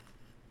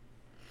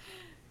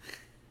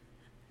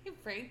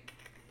Frank.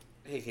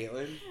 Hey,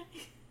 Caitlin.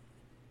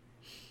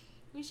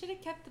 We should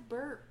have kept the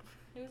burp.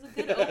 It was a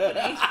good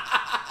opening.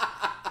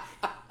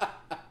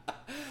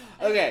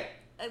 Okay.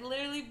 I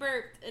literally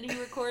burped, and he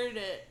recorded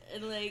it,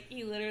 and, like,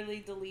 he literally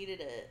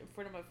deleted it in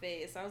front of my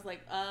face. I was like,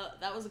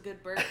 that was a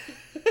good burp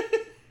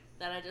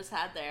that I just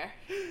had there.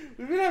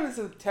 We've been having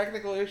some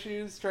technical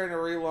issues trying to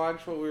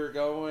relaunch what we were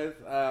going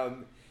with,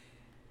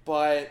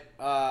 but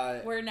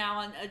we're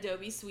now on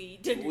Adobe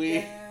Suite.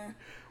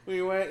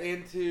 We went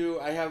into,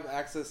 I have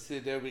access to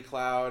Adobe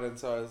Cloud, and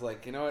so I was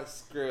like, you know what,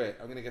 screw it.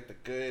 I'm going to get the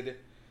good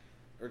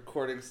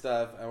recording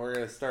stuff, and we're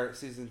going to start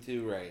season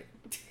 2 right.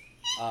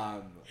 We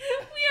already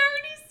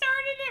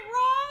started it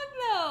wrong,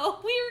 though.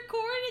 We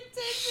recorded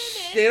 10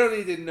 minutes. They don't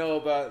need to know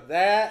about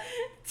that.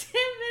 10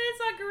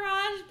 minutes on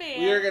GarageBand.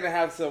 We are going to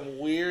have some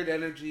weird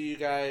energy, you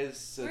guys.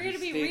 So we're going to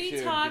be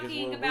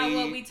re-talking about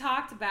what we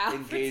talked about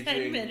for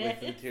 10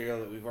 minutes. With material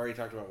that we've already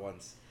talked about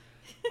once.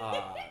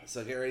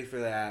 So get ready for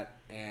that,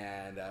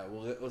 and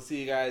we'll see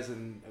you guys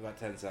in about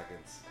 10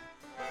 seconds.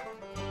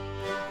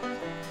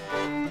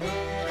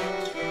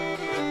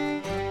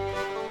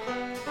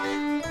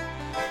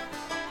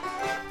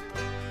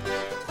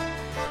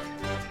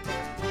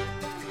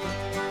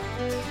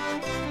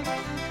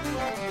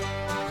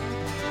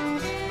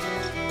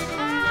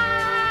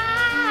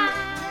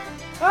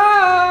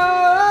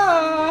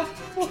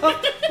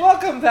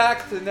 Welcome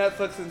back to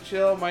Netflix and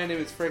Chill. My name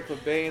is Franklin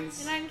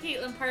Baines. And I'm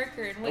Caitlin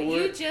Parker. And what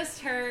you just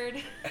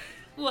heard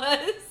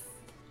was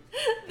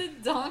the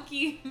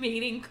donkey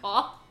mating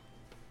call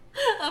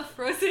of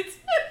Frozen 2.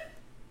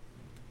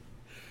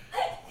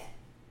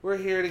 We're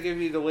here to give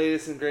you the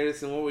latest and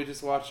greatest in what we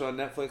just watched on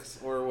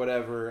Netflix or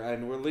whatever.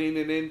 And we're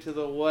leaning into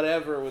the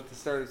whatever with the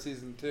start of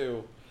season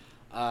 2.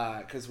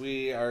 Because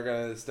we are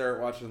going to start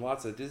watching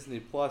lots of Disney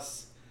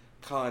Plus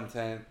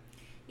content.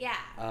 Yeah.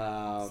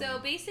 So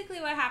basically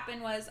what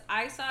happened was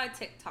I saw a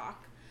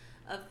TikTok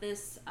of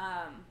this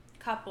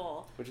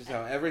couple. Which is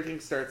how everything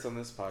starts on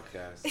this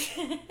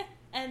podcast.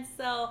 And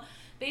so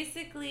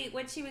basically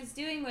what she was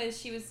doing was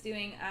she was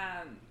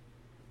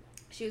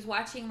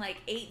watching like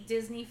 8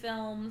 Disney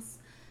films,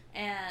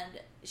 and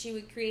she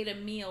would create a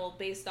meal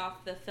based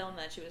off the film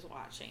that she was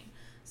watching.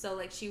 So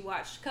like she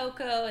watched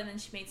Coco, and then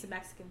she made some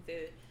Mexican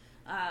food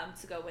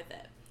to go with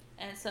it.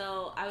 And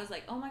so I was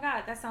like, oh my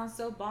God, that sounds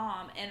so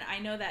bomb. And I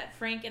know that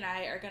Frank and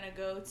I are going to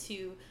go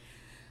to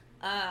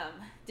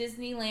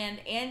Disneyland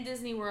and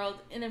Disney World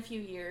in a few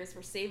years.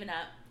 We're saving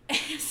up.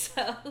 And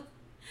so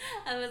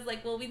I was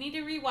like, well, we need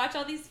to rewatch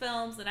all these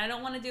films. And I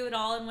don't want to do it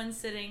all in one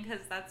sitting because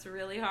that's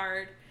really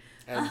hard.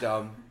 And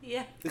dumb.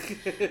 Yeah.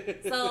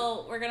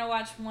 So we're going to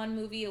watch one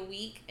movie a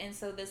week. And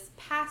so this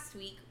past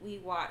week, we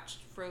watched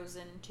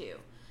Frozen 2.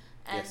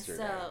 And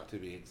yesterday, to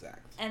be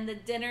exact. And the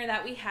dinner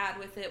that we had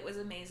with it was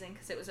amazing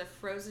because it was a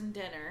frozen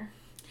dinner.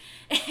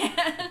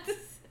 And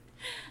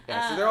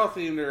so they're all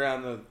themed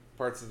around the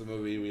parts of the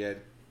movie. We had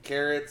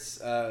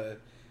carrots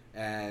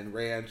and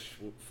ranch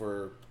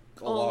for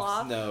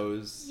Olaf's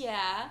nose.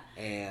 Yeah.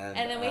 And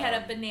then we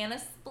had a banana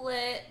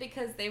split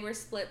because they were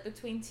split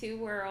between 2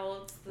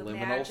 worlds. The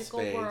magical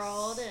space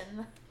world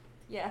and...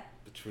 Yeah.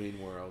 Between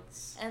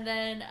worlds. And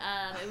then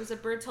it was a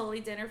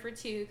Bertolli dinner for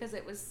 2 because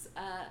it was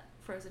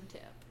Frozen 2.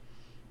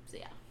 So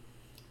yeah.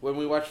 When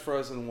we watch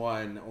Frozen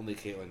 1, only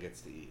Caitlin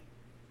gets to eat.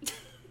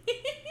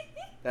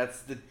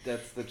 That's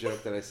the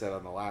joke that I said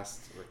on the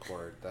last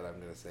record that I'm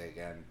going to say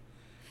again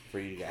for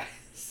you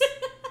guys.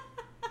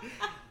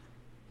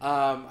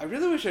 I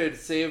really wish I had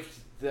saved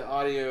the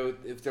audio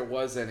if there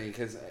was any,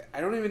 because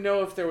I don't even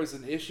know if there was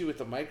an issue with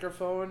the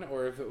microphone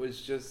or if it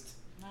was just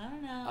I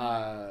don't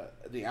know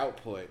the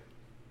output.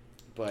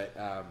 But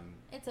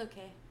it's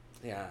okay.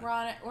 Yeah,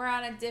 we're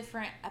on a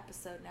different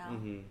episode now.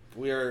 Mm-hmm.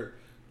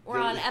 We're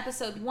on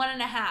episode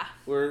 1.5.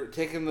 We're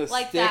taking the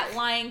like stick that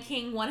Lion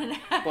King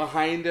 1.5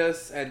 behind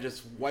us and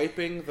just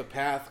wiping the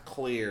path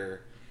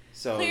clear.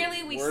 So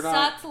clearly we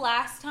sucked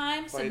last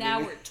time, so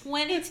now we're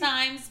 20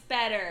 times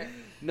better.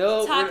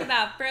 No, talk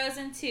about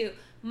Frozen 2.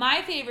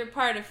 My favorite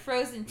part of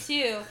Frozen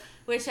 2,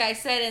 which I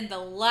said in the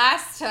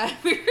last time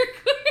we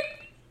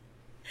recorded,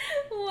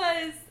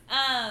 was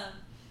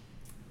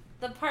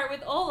the part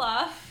with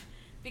Olaf,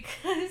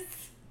 because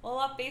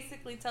Olaf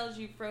basically tells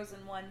you Frozen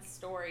 1's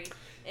story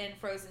in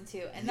Frozen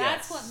 2. And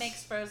that's what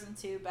makes Frozen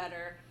 2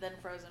 better than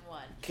Frozen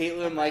 1.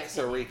 Caitlin likes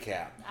a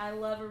recap. I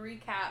love a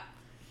recap.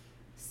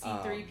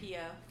 C-3PO.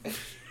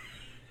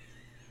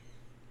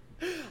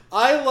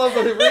 I love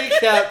a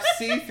recap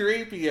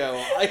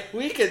C-3PO.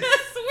 We can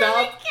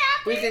stop.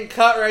 We can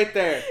cut right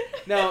there.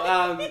 No,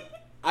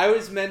 I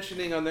was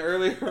mentioning on the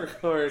earlier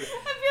record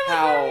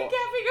I feel like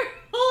we're recapping our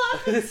whole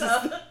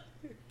episode.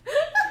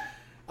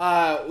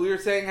 We were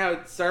saying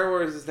how Star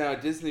Wars is now a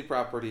Disney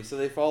property, so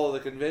they follow the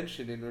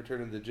convention in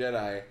Return of the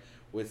Jedi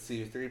with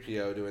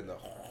C-3PO doing the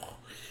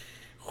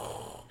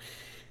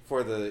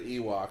for the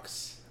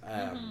Ewoks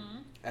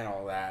and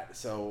all that.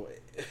 So,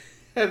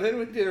 and then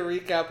we did a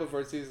recap of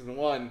our season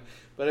 1.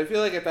 But I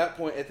feel like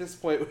at this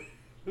point,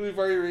 we've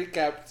already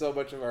recapped so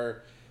much of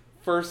our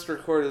first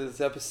record of this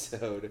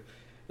episode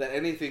that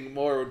anything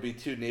more would be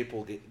too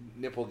nipple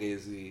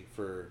gazy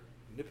for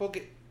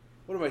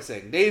what am I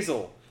saying?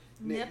 Nasal.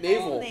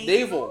 Navel.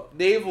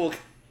 Navel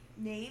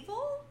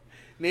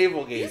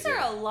gazing. These are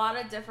a lot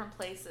of different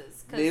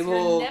places because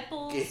Navel your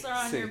nipples gazing.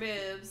 are on your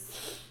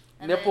boobs,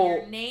 and Nipple. then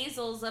your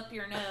nasal's up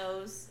your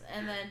nose,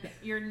 and then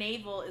your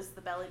navel is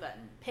the belly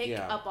button. Pick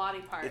a body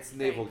part. It's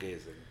navel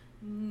gazing.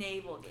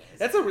 Navel gazing.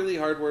 That's a really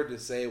hard word to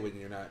say when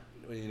you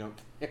don't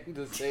plan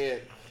to say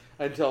it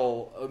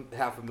until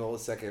half a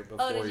millisecond before.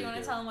 Oh, did you want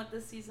to tell them what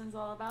this season's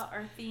all about?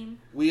 Our theme.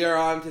 We are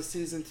on to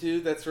season 2.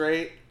 That's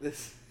right.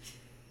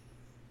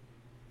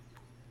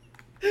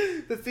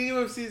 The theme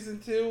of season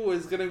 2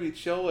 was gonna be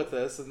chill with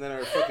us, and then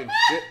our fucking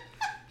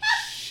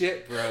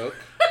shit broke.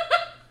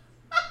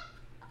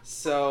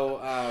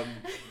 So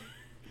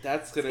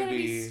that's gonna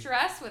be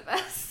stress with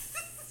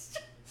us.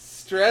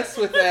 Stress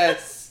with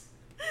us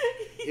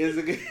is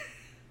a good.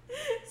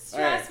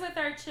 Stress with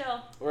our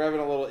chill. We're having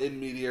a little in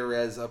media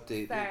res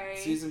update. Sorry.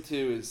 Season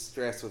 2 is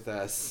stress with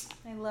us.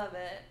 I love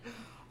it.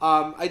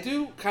 I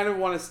do kind of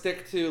want to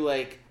stick to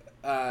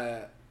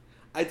I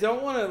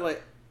don't want to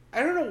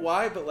I don't know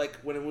why, but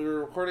when we were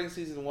recording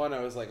season 1, I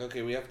was like,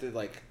 okay, we have to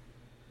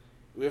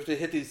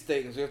hit these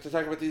things. We have to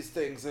talk about these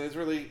things, and it's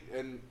really,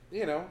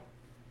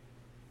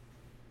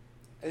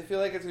 I feel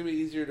like it's gonna be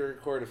easier to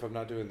record if I'm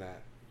not doing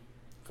that.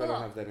 If I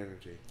don't have that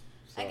energy.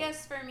 So. I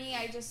guess for me,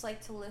 I just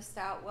like to list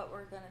out what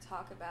we're going to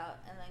talk about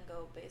and then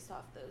go based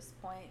off those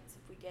points.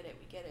 If we get it,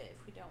 we get it.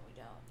 If we don't, we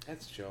don't.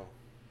 That's chill.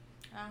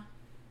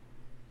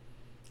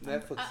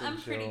 Netflix I'm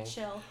I'm pretty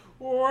chill.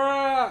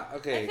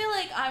 Okay. I feel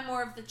like I'm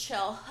more of the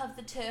chill of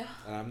the two.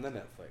 And I'm the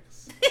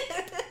Netflix.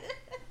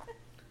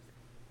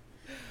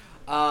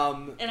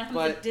 And I'm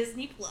the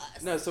Disney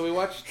Plus. No, so we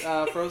watched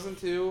Frozen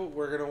 2.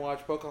 We're going to watch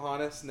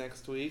Pocahontas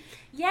next week.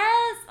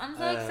 Yes! I'm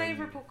so excited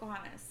for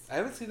Pocahontas. I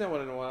haven't seen that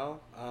one in a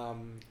while.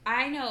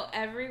 I know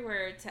every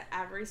word to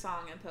every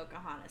song in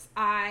Pocahontas.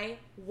 I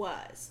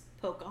was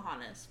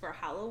Pocahontas for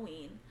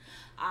Halloween.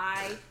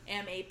 I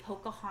am a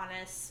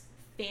Pocahontas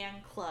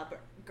fan club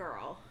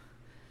girl.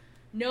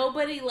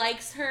 Nobody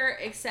likes her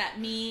except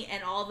me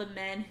and all the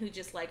men who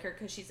just like her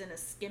because she's in the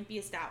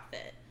skimpiest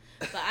outfit.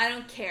 But I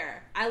don't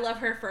care. I love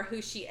her for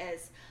who she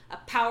is. A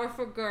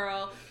powerful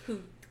girl who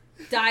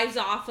dives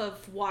off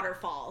of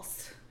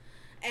waterfalls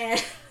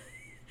and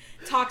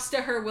talks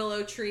to her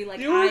willow tree like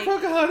You were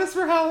Pocahontas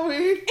for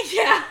Halloween?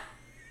 Yeah.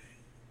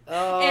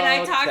 Oh, and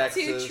I talk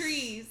Texas. to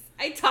trees.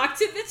 I talk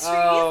to the trees.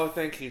 Oh,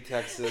 thank you,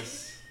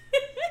 Texas.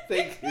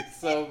 Thank you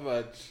so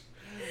much.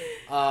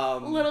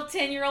 Little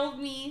 10-year-old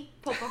me,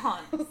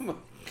 Pocahontas. Oh my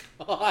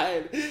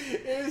god.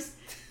 It was...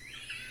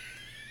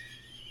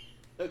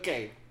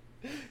 Okay.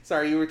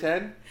 Sorry, you were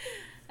 10?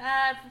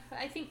 I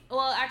think,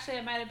 well, actually,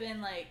 I might have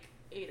been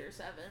 8 or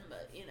 7,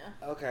 but,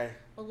 Okay.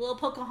 A little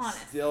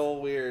Pocahontas.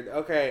 Still weird.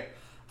 Okay.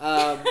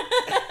 I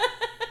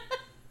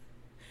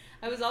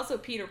was also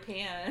Peter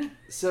Pan.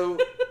 So,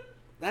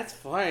 that's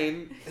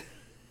fine.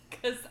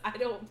 Because I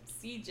don't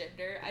see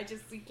gender. I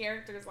just see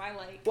characters I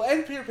like. Well,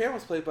 and Peter Pan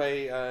was played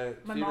by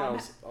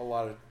females a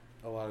lot of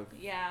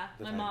Yeah,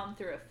 my time. mom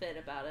threw a fit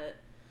about it.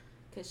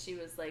 Because she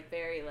was,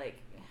 very,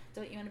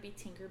 don't you want to be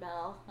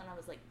Tinkerbell? And I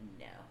was like,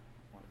 no.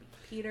 I want to be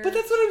Peter But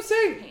that's what I'm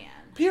saying. Pan.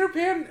 Peter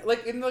Pan,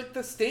 in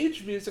the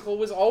stage musical,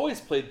 was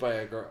always played by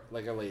a girl, a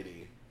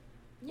lady.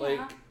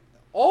 Yeah.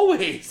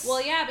 Always.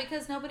 Well, yeah,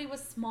 because nobody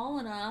was small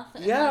enough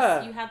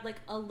unless you had,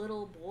 a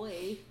little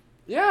boy.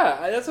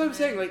 Yeah, that's what I'm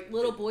saying.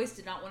 Little boys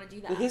did not want to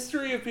do that. The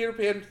history of Peter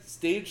Pan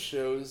stage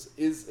shows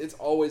it's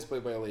always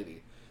played by a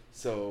lady.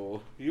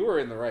 So, you were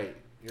in the right.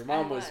 Your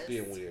mom was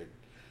being weird.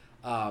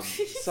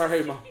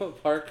 Sorry, Mama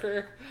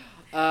Parker.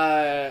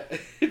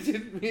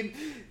 Didn't mean.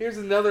 Here's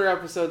another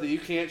episode that you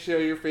can't show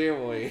your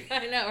family.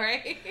 I know,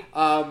 right?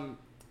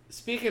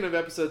 Speaking of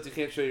episodes you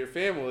can't show your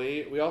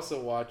family, we also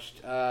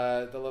watched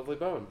The Lovely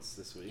Bones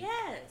this week.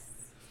 Yes.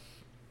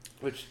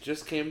 Which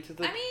just came to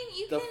the. I mean,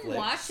 you can flicks.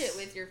 watch it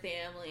with your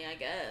family, I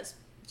guess,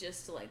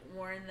 just to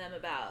warn them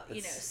about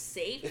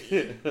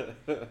safety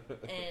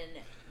and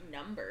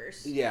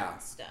numbers. Yeah.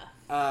 And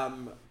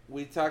stuff.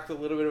 We talked a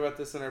little bit about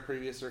this in our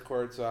previous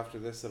record, so after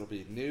this it'll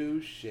be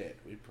new shit.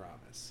 We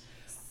promise.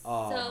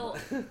 So,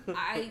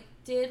 I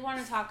did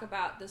want to talk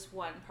about this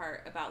one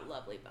part about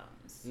Lovely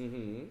Bones.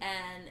 Mm-hmm.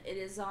 And it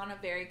is on a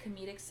very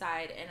comedic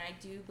side, and I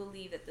do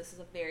believe that this is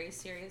a very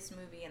serious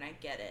movie, and I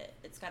get it.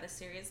 It's got a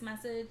serious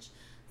message,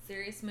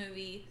 serious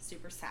movie,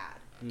 super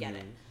sad. Get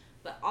it.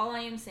 But all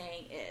I am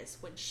saying is,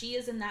 when she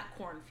is in that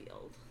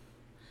cornfield,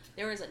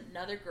 there is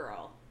another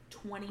girl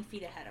 20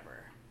 feet ahead of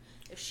her.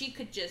 If she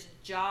could just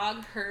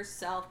jog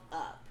herself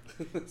up,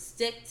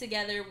 stick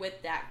together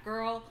with that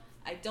girl,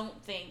 I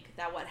don't think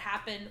that what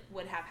happened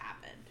would have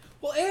happened.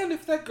 Well, and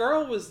if that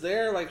girl was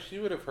there, she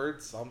would have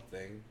heard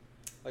something.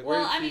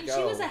 Where did she go?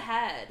 She was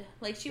ahead.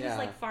 She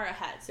was far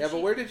ahead. So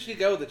but where did she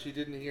go that she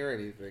didn't hear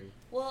anything?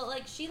 Well,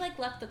 she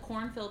left the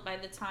cornfield by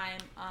the time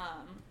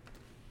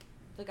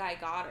the guy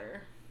got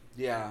her.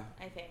 Yeah.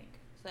 I think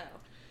so.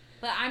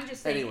 But I'm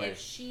just saying, if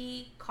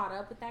she caught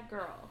up with that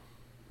girl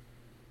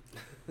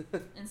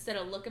instead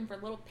of looking for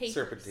little papers.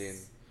 Serpentine.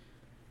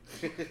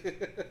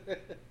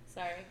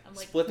 Sorry, I'm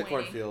like Split pointing. the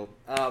cornfield.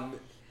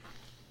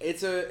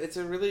 It's a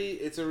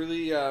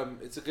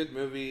good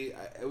movie.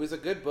 It was a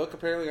good book.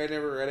 Apparently, I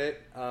never read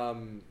it.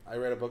 I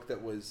read a book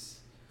that was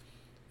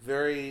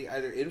very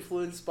either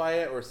influenced by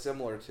it or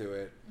similar to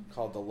it,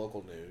 called The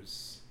Local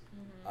News.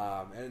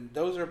 And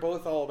those are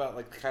both all about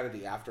like kind of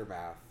the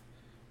aftermath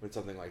when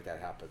something like that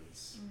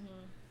happens.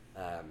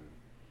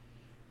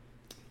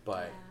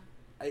 But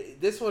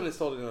this one is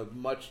told in a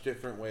much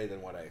different way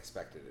than what I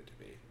expected it to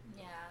be.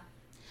 Yeah,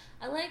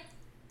 I like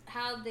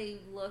how they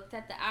looked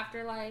at the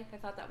afterlife. I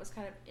thought that was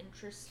kind of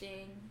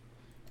interesting.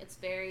 It's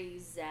very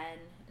zen.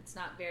 It's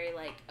not very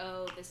like,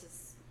 oh, this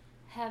is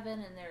heaven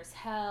and there's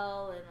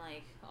hell and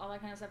like all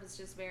that kind of stuff. It's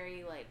just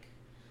very like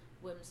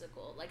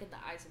whimsical, like in the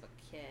eyes of a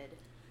kid.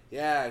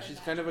 Yeah, she's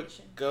kind of a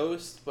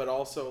ghost, but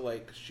also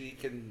like she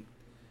can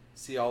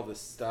see all this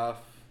stuff.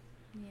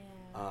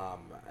 Yeah.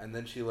 And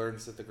then she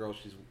learns that the girl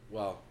she's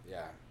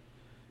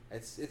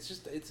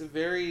it's a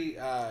very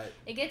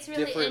it gets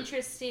really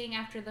interesting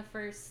after the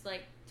first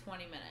like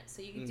 20 minutes,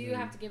 so you do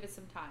have to give it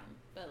some time,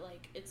 but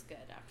like it's good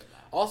after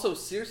that. Also,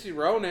 Saoirse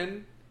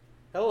Ronan,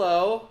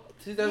 hello,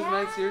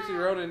 2009 Saoirse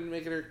Ronan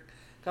making her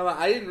come on.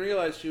 I didn't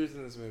realize she was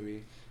in this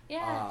movie.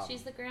 Yeah,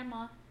 she's the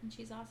grandma, and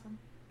she's awesome.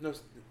 No,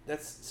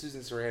 that's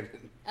Susan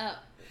Sarandon. Oh.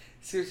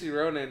 Saoirse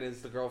Ronan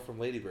is the girl from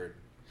Lady Bird.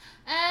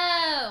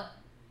 Oh.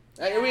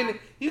 Yeah. I mean,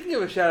 you can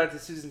give a shout out to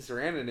Susan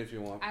Sarandon if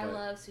you want. I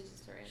love Susan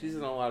Sarandon. She's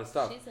in a lot of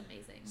stuff. She's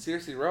amazing.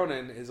 Saoirse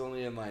Ronan is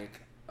only in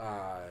like.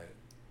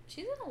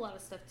 She's in a lot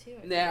of stuff too.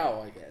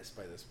 I guess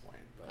by this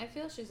point. But. I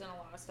feel she's in a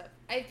lot of stuff.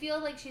 I feel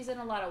like she's in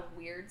a lot of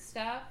weird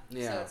stuff.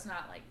 Yeah. So it's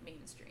not like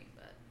mainstream,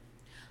 but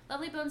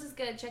Lovely Bones is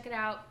good. Check it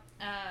out.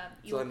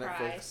 You will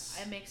cry.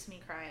 Netflix. It makes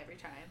me cry every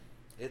time.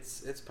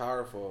 It's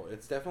powerful.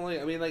 It's definitely.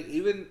 I mean, like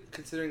even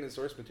considering the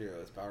source material,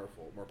 it's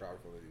powerful. More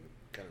powerful than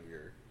kind of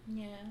you're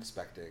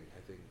expecting.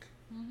 I think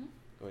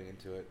going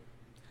into it.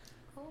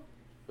 Cool. What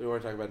do you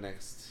want to talk about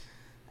next?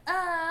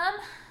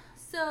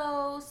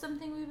 So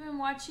something we've been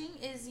watching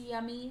is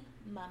Yummy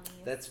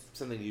Mommies. That's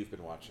something you've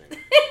been watching.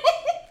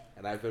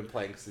 And I've been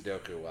playing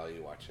Sudoku while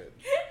you watch it.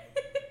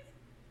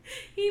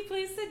 He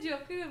plays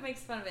Sudoku and makes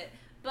fun of it.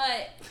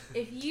 But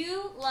if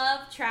you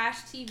love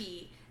trash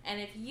TV, and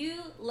if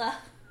you love,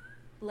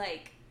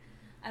 like,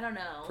 I don't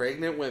know.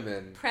 Pregnant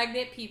women.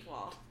 Pregnant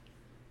people.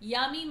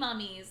 Yummy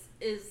Mommies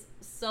is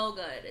so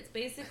good. It's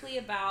basically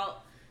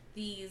about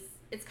these,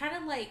 it's kind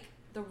of like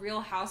the Real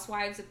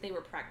Housewives if they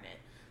were pregnant.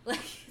 Like,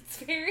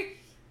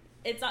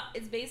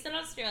 it's based in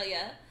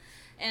Australia,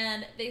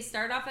 and they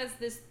start off as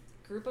this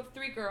group of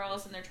 3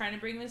 girls, and they're trying to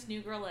bring this new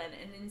girl in,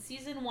 and in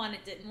season 1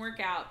 it didn't work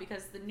out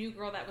because the new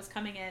girl that was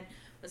coming in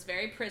was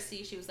very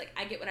prissy. She was like,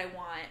 I get what I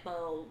want, blah,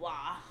 blah,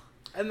 blah.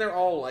 And they're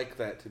all like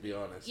that, to be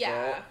honest.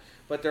 Yeah.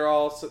 But they're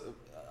all,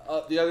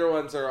 the other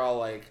ones are all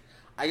like,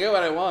 I get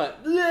what I want.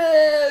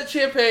 Yeah,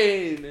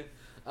 champagne!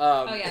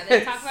 Oh yeah,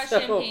 they talk about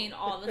champagne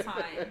all the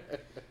time.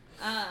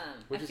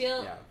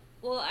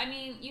 Well, I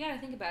mean, you gotta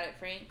think about it,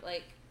 Frank.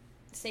 Like,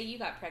 say you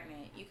got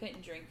pregnant, you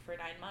couldn't drink for 9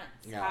 months.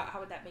 Yeah.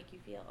 How would that make you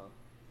feel?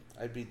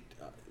 I'd be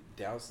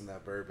dousing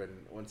that bourbon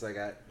once I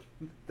got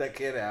that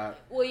kid out.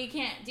 Well, you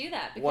can't do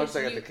that because once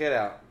I got the kid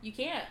out. You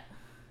can't.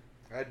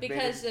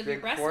 Because of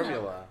your breast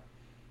formula.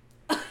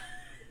 Milk.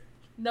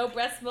 No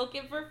breast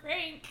milking for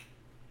Frank.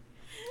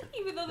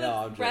 Even though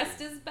the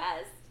breast is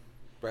best.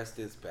 Breast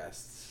is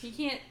best. You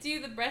can't do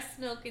the breast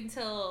milk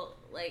until,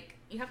 like,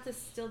 you have to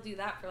still do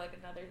that for, like,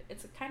 another...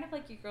 It's kind of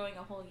like you're growing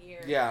a whole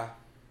year. Yeah.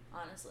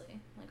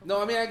 Honestly. Like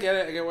no, I mean, I get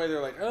it. I get why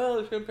they're like,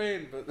 oh,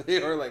 champagne. But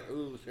they are like,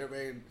 ooh,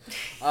 champagne.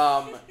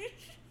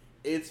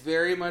 It's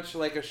very much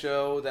like a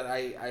show that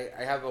I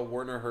have a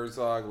Werner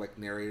Herzog, like,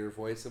 narrator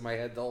voice in my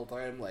head the whole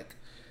time. Like,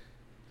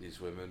 these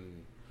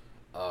women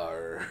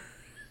are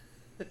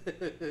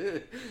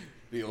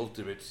the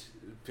ultimate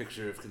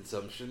picture of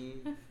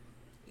consumption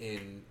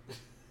in...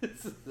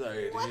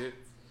 Sorry, dude.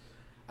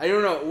 I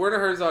don't know. Werner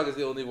Herzog is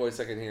the only voice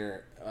I can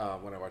hear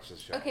when I watch this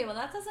show. Okay, well,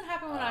 that doesn't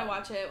happen when I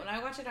watch it. When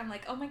I watch it, I'm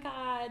like, oh my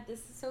god, this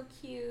is so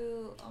cute.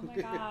 Oh my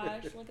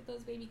gosh, look at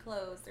those baby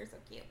clothes. They're so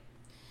cute.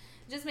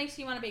 It just makes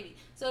you want a baby.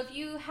 So if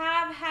you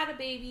have had a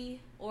baby,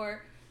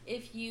 or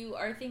if you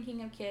are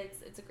thinking of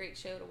kids, it's a great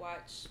show to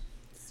watch.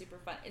 It's super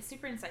fun. It's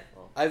super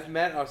insightful. I've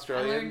met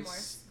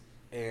Australians,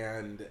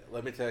 and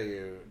let me tell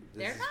you,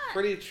 this is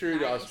pretty true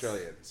to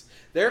Australians.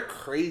 They're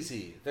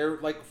crazy. They're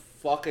like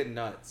fucking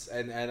nuts,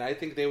 and I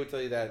think they would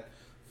tell you that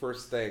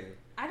first thing.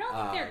 I don't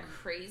think they're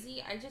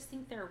crazy. I just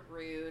think they're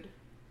rude.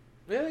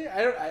 Really,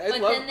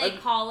 they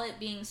call it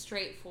being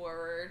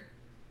straightforward,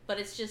 but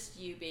it's just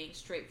you being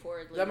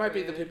straightforwardly. That might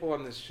rude. be the people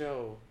on this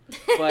show,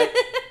 but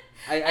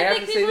I have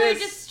to say this. People are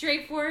just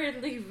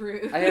straightforwardly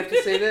rude. I have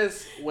to say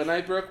this: when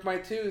I broke my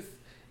tooth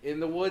in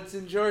the woods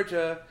in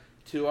Georgia,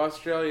 2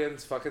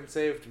 Australians fucking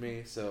saved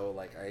me. So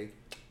like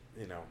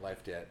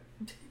life debt.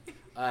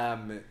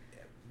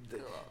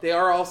 They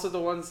are also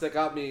the ones that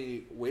got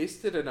me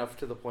wasted enough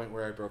to the point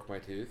where I broke my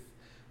tooth.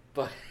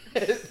 But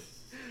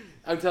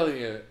I'm telling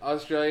you,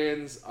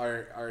 Australians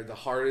are the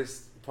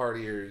hardest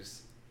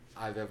partiers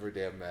I've ever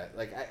damn met.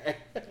 Like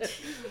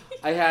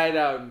I had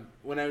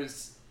when I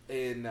was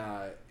in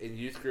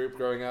youth group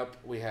growing up,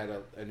 we had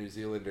a New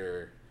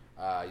Zealander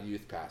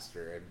youth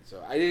pastor, and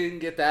so I didn't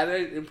get that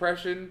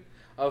impression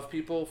of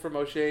people from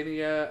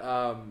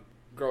Oceania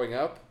growing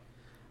up.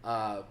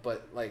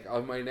 But like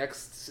on my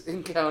next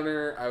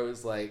encounter, I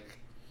was like,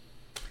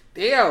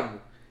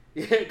 "Damn!"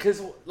 Yeah,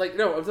 because like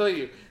no, I'm telling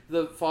you,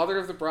 the father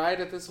of the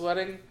bride at this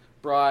wedding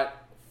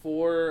brought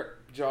 4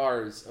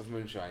 jars of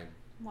moonshine.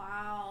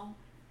 Wow,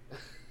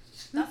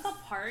 that's a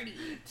party.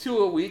 To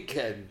a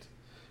weekend,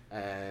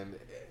 and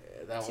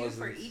that was 2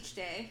 for each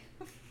day.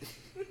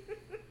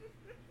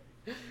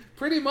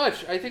 Pretty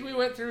much. I think we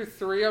went through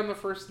 3 on the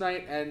first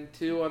night and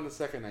 2 on the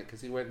second night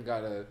because he went and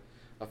got a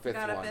fifth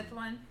one. Got a 5th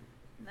one.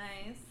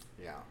 Nice.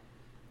 Yeah.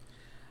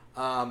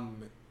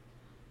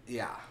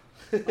 Yeah.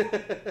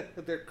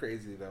 They're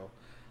crazy though.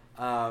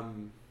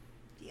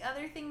 The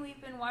other thing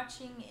we've been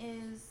watching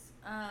is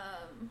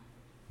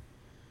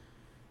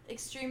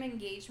Extreme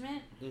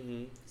Engagement.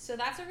 Mm-hmm. So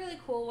that's a really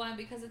cool one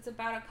because it's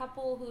about a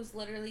couple who's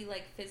literally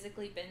like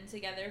physically been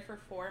together for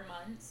 4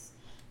 months,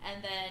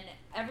 and then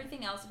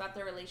everything else about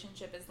their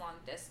relationship is long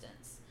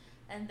distance.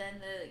 And then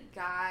the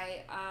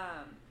guy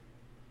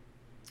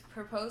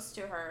proposed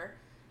to her,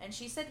 and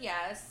she said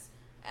yes.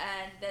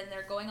 And then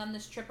they're going on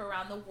this trip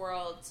around the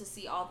world to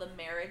see all the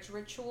marriage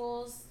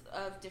rituals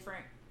of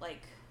different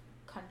like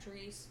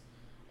countries,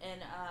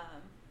 and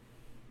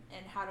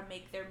how to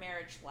make their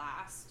marriage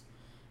last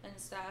and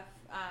stuff.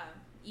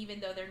 Even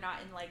though they're not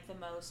in like the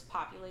most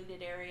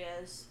populated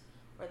areas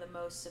or the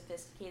most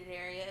sophisticated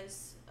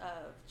areas,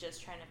 of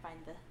just trying to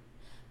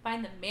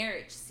find the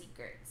marriage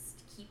secrets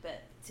to keep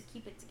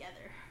it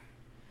together,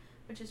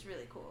 which is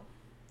really cool.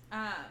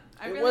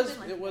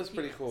 It was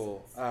pretty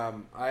cool.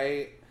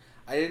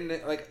 I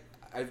didn't like.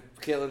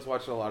 Caitlin's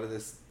watched a lot of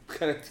this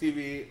kind of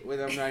TV when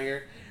I'm not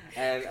here,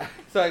 and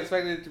so I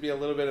expected it to be a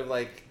little bit of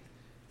like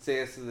Say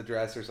Yes to the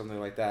Dress or something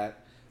like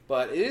that.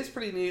 But it is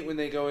pretty neat when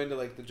they go into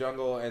like the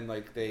jungle and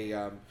like they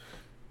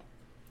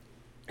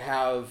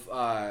have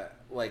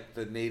like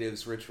the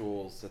natives'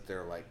 rituals that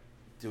they're like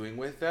doing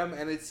with them,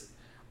 and it's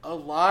a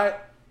lot.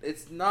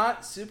 It's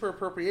not super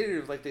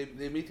appropriative. Like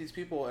they meet these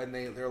people and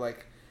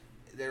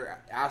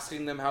they're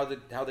asking them how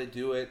they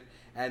do it.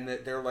 And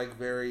that they're like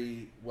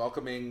very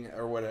welcoming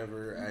or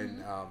whatever,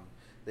 mm-hmm. and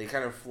they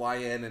kind of fly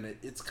in, and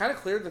it's kind of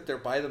clear that they're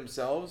by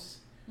themselves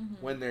mm-hmm.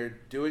 when they're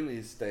doing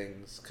these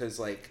things,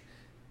 because like,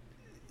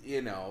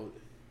 you know,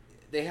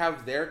 they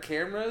have their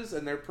cameras,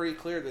 and they're pretty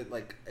clear that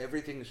like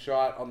everything's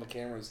shot on the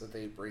cameras that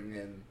they bring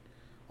in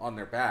on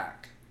their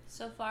back.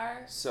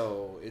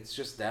 So it's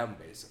just them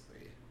basically.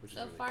 Which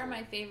so is really far, cool.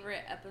 My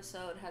favorite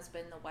episode has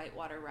been the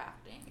whitewater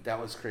rafting. That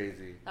was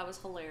crazy. That was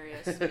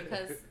hilarious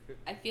because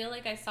I feel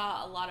like I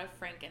saw a lot of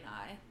Frank and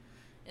I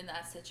in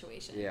that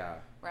situation. Yeah.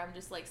 Where I'm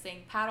just like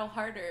saying, paddle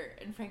harder.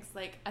 And Frank's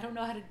like, I don't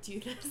know how to do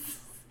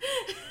this.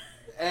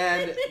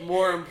 And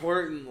more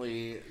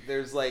importantly,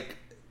 there's like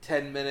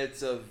 10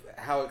 minutes of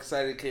how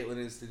excited Caitlin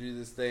is to do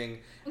this thing.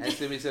 And it's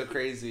going to be so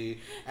crazy.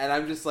 And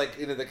I'm just like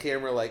into the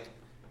camera like,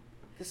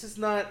 this is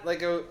not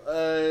like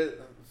a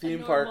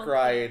theme park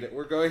ride.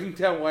 We're going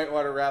down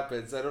Whitewater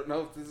Rapids. I don't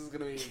know if this is going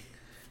to be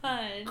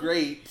fun.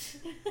 Great.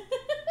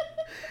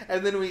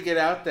 And then we get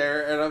out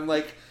there and I'm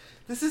like,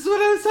 this is what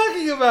I was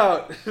talking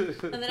about.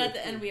 And then at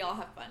the end we all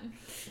have fun.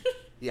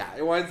 Yeah,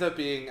 it winds up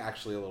being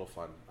actually a little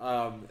fun.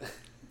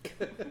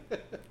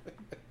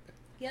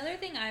 The other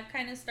thing I've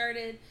kind of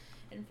started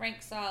and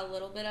Frank saw a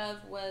little bit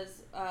of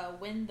was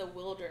Win the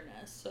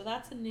Wilderness. So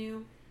that's a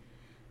new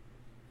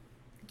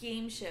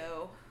game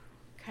show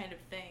kind of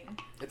thing.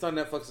 It's on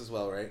Netflix as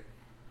well, right?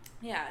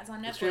 Yeah, it's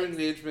on Netflix. Extreme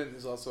Engagement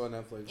is also on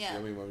Netflix. Yeah.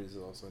 Mommies is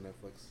also on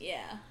Netflix.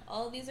 Yeah,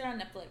 all of these are on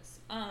Netflix.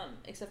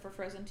 Except for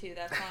Frozen 2,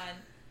 that's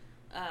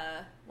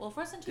on.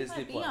 Frozen 2 Disney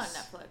might be Plus.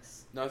 on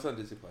Netflix. No, it's on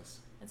Disney Plus.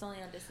 It's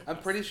only on Disney Plus.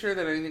 I'm pretty sure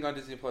that anything on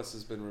Disney Plus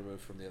has been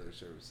removed from the other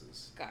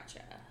services.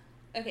 Gotcha.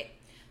 Okay,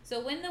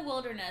 so Win the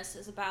Wilderness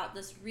is about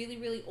this really,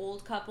 really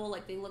old couple.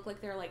 Like, they look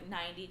like they're like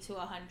 90 to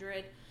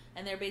 100.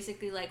 And they're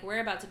basically like, we're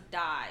about to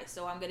die,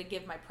 so I'm going to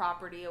give my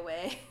property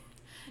away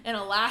in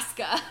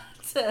Alaska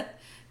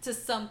to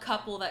some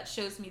couple that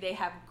shows me they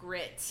have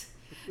grit.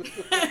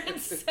 And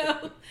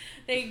so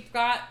they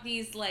got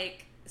these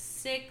like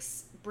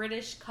 6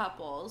 British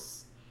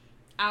couples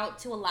out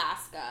to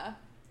Alaska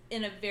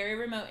in a very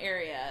remote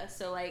area.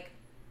 So like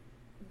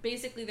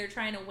basically they're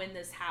trying to win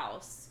this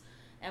house,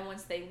 and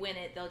once they win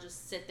it, they'll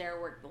just sit there,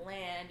 work the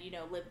land,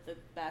 live the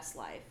best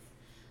life,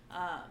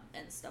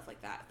 and stuff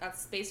like that.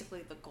 That's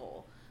basically the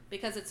goal.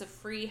 Because it's a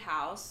free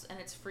house and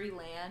it's free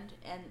land,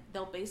 and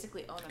they'll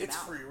basically own a mountain. It's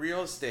free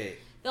real estate.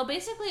 They'll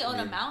basically own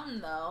a mountain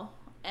though,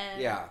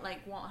 and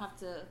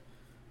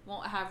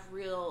won't have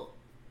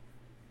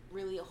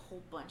really a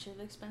whole bunch of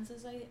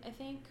expenses. I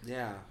think.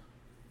 Yeah.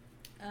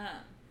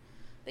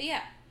 But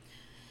yeah.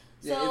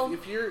 So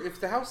if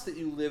the house that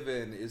you live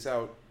in is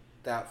out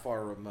that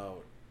far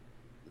remote,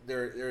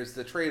 there's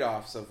the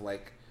trade-offs of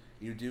like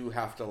you do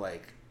have to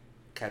like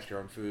catch your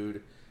own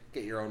food,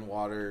 get your own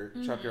water,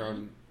 chop your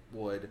own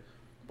wood,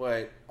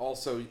 but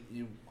also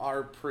you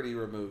are pretty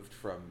removed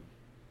from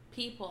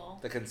people,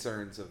 the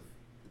concerns of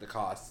the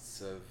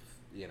costs of,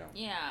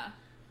 Yeah.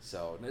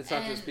 So it's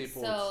not just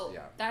people. So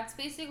that's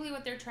basically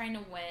what they're trying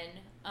to win.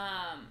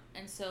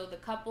 And so the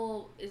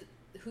couple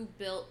who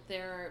built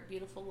their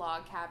beautiful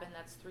log cabin,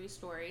 that's 3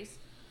 stories,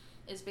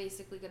 is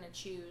basically going to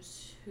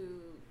choose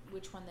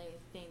which one they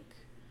think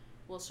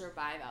will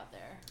survive out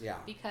there. Yeah.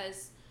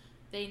 Because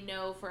they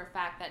know for a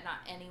fact that not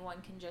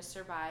anyone can just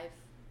survive,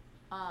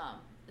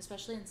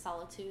 especially in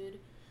solitude,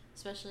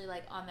 especially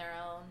like on their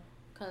own,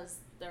 because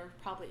there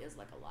probably is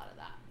like a lot of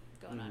that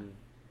going on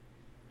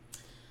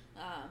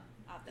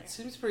out there. It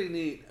seems pretty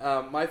neat.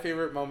 My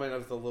favorite moment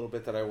of the little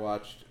bit that I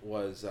watched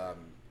was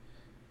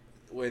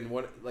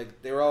when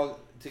they were all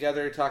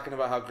together talking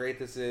about how great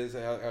this is,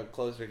 how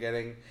close they're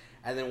getting,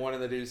 and then one of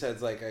the dudes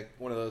has like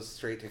one of those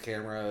straight to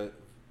camera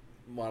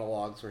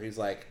monologues where he's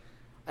like,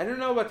 I don't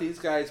know about these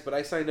guys, but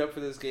I signed up for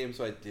this game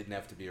so I didn't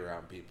have to be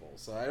around people.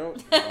 So I don't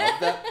love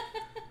that.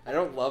 I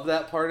don't love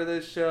that part of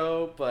this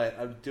show, but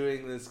I'm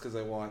doing this because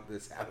I want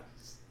this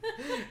house.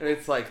 And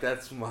it's like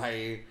that's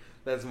my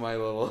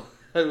little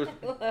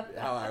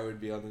how I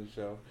would be on this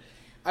show.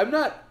 I'm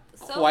not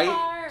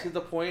quite to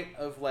the point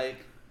of like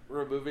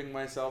removing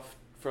myself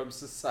from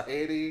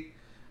society,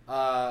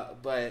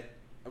 but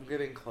I'm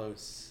getting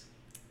close.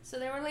 So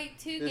there were like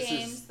 2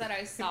 games that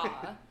I saw.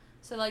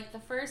 So, like, the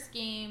first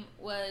game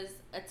was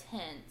a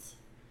tent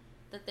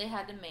that they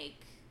had to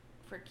make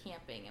for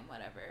camping and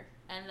whatever.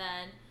 And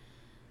then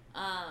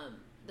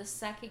the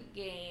second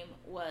game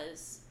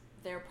was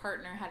their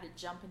partner had to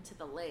jump into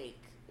the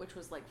lake, which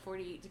was, like,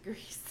 48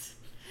 degrees.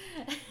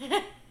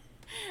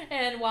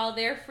 And while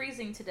they're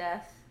freezing to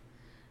death,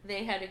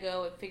 they had to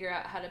go and figure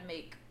out how to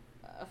make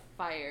a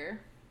fire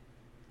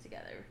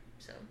together.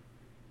 So...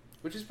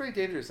 Which is pretty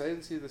dangerous. I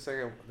didn't see the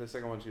second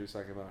one she was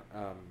talking about.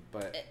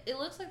 But it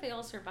looks like they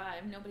all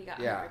survived. Nobody got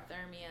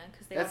hypothermia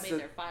because they all made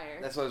their fire.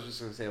 That's what I was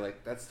just gonna say.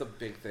 Like that's the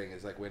big thing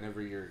is like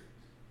whenever you're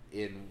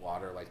in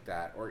water like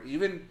that, or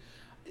even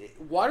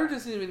water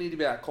doesn't even need to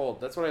be that cold.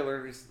 That's what I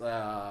learned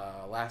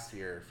last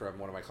year from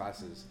one of my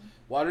classes. Mm-hmm.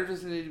 Water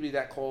doesn't need to be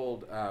that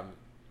cold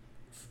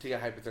to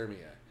get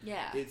hypothermia.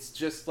 Yeah. It's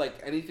just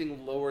like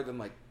anything lower than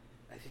like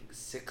I think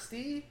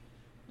 60,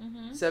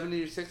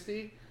 70 or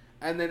 60,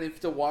 and then if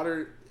the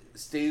water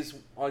stays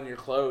on your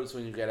clothes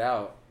when you get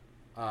out,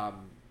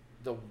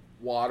 the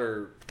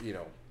water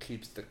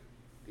keeps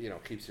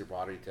your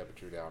body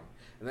temperature down,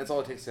 and that's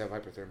all it takes to have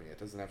hypothermia. It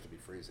doesn't have to be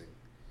freezing.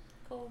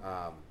 Cool.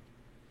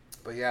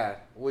 But yeah,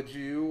 would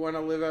you want to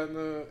live out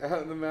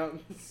in the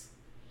mountains?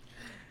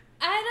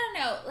 I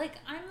don't know. Like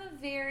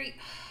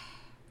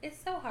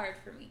it's so hard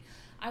for me.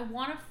 I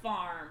want a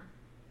farm.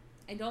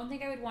 I don't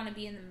think I would want to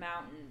be in the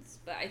mountains,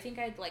 but I think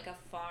I'd like a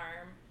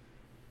farm,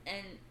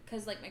 and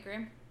because like my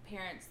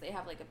grandparents, they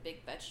have like a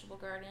big vegetable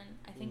garden.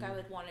 I think I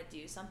would want to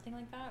do something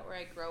like that where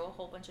I grow a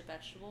whole bunch of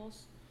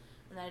vegetables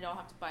and then I don't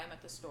have to buy them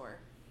at the store.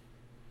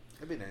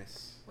 That'd be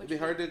nice. It'd be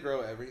hard to grow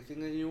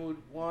everything that you would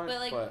want, but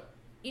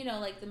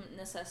like the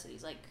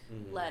necessities like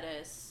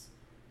lettuce,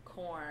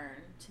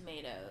 corn,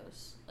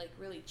 tomatoes, like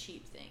really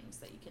cheap things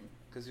that you can.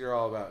 Because you're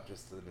all about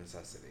just the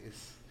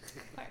necessities.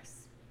 Of course.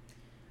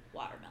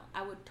 Watermelon.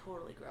 I would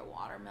totally grow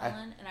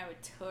watermelon, and I would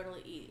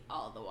totally eat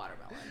all of the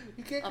watermelon.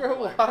 You can't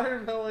grow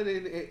watermelon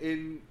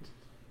in.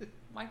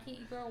 Why can't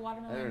you grow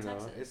watermelon in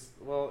Texas?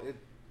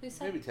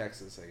 Maybe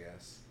Texas, I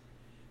guess.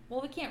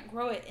 Well, we can't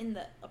grow it in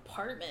the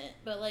apartment,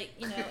 but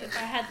if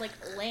I had like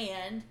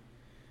land,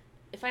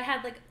 if I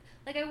had like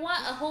I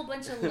want a whole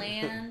bunch of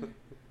land,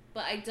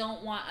 but I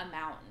don't want a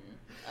mountain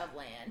of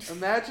land.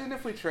 Imagine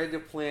if we tried to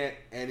plant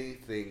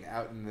anything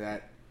out in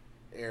that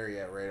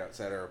area right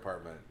outside our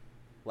apartment,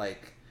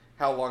 like.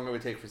 How long it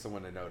would take for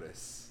someone to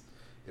notice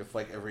if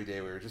like every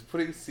day we were just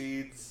putting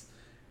seeds,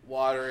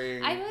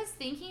 watering. I was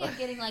thinking of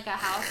getting like a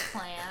house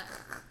plant,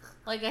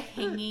 like a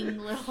hanging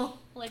little,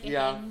 like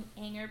a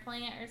hanger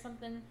plant or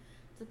something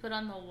to put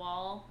on the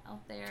wall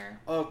out there.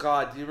 Oh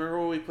God, do you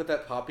remember when we put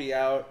that poppy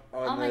out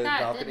on the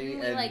balcony?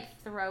 Didn't we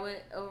like throw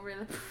it over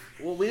the...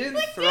 Well, we didn't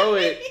throw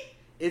it.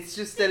 It's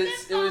just that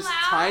it was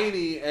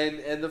tiny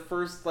and the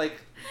first like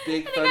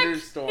big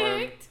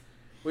thunderstorm.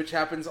 Which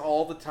happens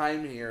all the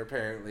time here,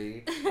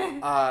 apparently.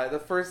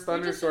 The first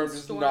thunderstorm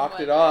just knocked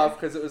it off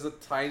because it was a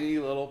tiny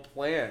little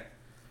plant.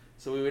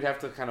 So we would have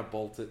to kind of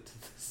bolt it to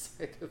the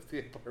side of the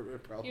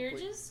apartment, probably. You're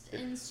just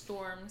in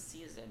storm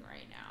season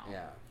right now.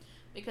 Yeah.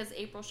 Because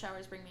April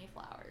showers bring May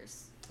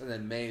flowers. And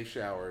then May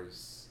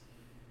showers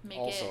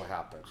also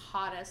happen.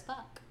 Hot as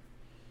fuck.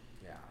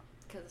 Yeah.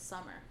 Because of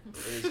summer.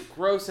 It is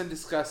gross and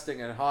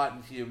disgusting and hot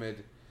and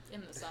humid.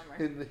 In the summer.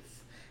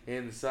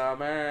 In the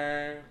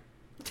summer.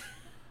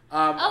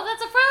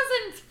 That's a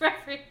Frozen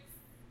reference.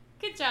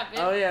 Good job, babe.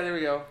 Oh, yeah, there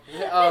we go.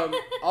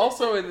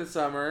 Also in the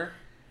summer,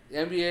 the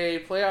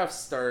NBA playoffs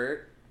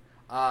start.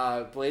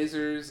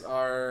 Blazers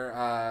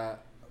are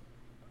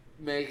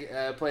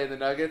playing the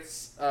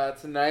Nuggets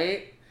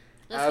tonight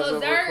as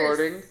of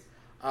recording.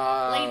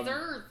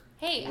 Blazers.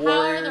 Hey, Warriors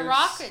how are the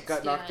Rockets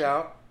got knocked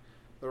out.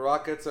 The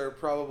Rockets are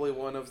probably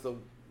one of the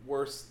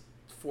worst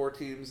 4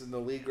 teams in the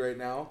league right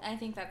now. I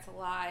think that's a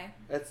lie.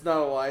 That's not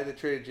a lie. They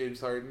traded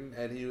James Harden,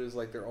 and he was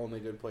like their only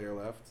good player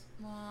left.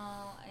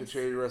 Well, They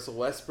traded Russell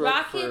Westbrook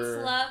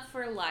Rockets love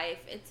for life.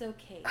 It's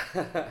okay.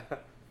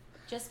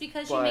 Just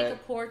because you make a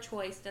poor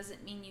choice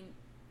doesn't mean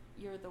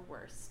you're the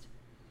worst.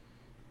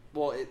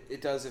 Well,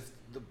 it does if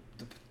the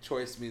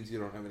choice means you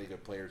don't have any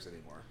good players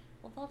anymore.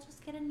 Well, they'll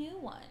just get a new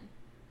one.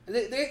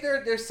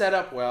 They're set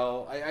up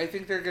well. I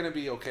think they're going to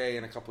be okay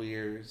in a couple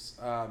years.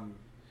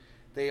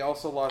 They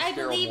also lost Daryl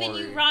Morey. I believe in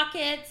you,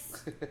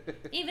 Rockets.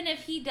 Even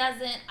if he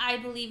doesn't, I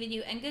believe in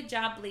you. And good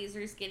job,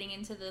 Blazers, getting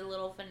into the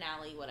little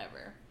finale,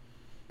 whatever.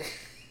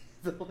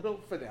 The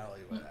little finale,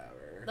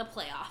 whatever. The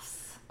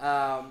playoffs.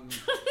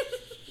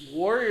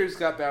 Warriors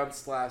got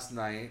bounced last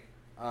night.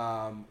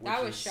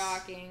 That was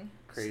shocking.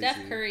 Crazy.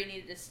 Steph Curry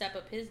needed to step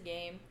up his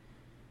game.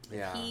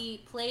 Yeah.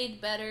 He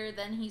played better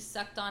than he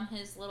sucked on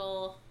his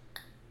little...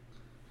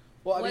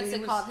 Well, what's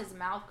it called? His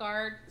mouth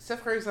guard?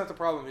 Steph Curry's not the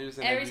problem. He was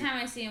Every time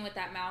I see him with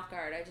that mouth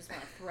guard, I just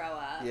want to throw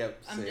up.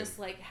 Yep, I'm just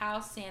like, how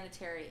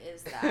sanitary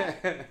is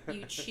that?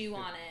 You chew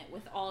on it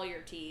with all your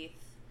teeth.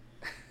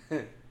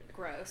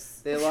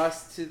 Gross. They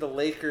lost to the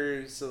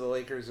Lakers, so the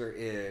Lakers are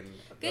in.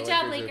 Good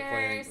job,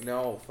 Lakers.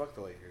 No, fuck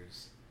the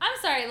Lakers. I'm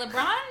sorry,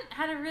 LeBron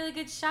had a really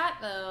good shot,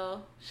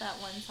 though, that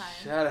one time.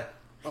 Shut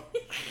up.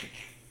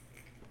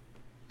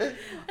 It's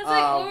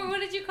like, what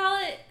did you call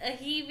it? A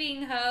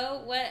heaving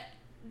hoe? What?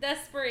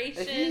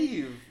 Desperation. A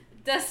heave.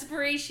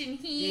 Desperation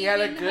heaving He had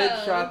a good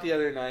hoe. shot the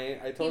other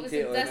night. I told Caitlin.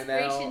 He was a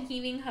desperation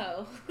heaving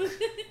hoe.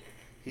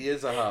 He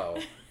is a hoe.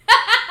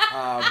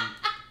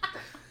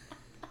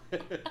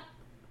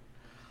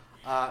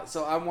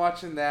 So I'm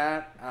watching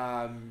that.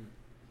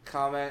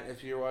 Comment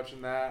if you're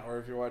watching that or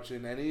if you're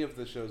watching any of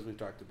the shows we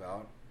talked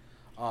about.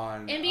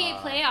 On NBA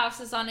Playoffs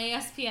is on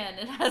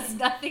ESPN. It has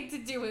nothing to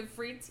do with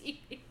free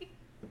TV.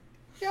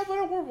 Yeah,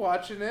 but we're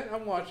watching it.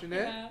 I'm watching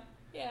it.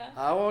 Yeah.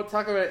 I won't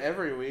talk about it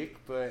every week,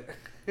 but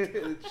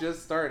it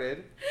just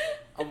started.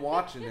 I'm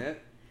watching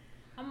it.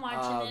 I'm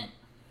watching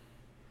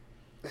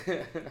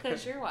it.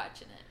 Because you're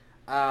watching it.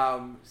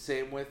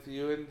 Same with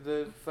you and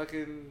the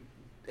fucking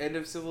End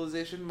of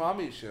Civilization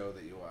Mommies show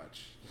that you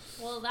watch.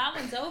 Well, that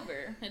one's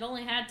over. It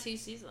only had 2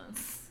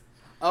 seasons.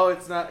 Oh,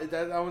 it's not.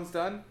 That one's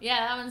done?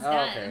 Yeah, that one's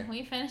done. Okay.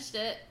 We finished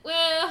it.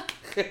 Well,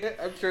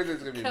 I'm sure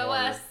there's going to be more.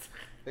 West.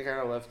 They kind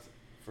of left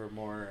for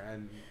more.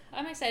 And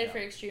I'm excited for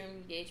Extreme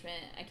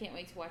Engagement. I can't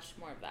wait to watch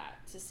more of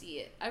that, to see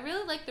it. I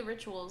really like the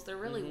rituals. They're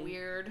really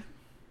weird.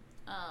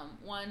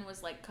 One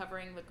was, like,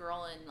 covering the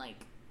girl in, like,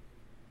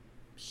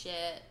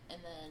 shit, and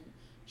then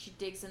she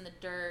digs in the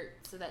dirt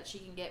so that she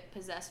can get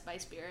possessed by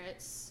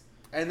spirits.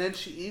 And then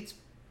she eats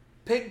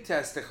pig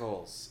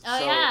testicles.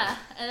 Oh, yeah.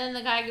 And then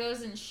the guy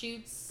goes and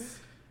shoots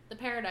the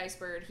paradise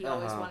bird he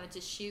always wanted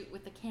to shoot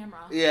with the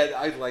camera. Yeah,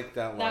 I like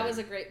that line. That was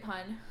a great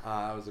pun.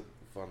 That was a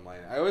fun line.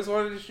 I always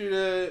wanted to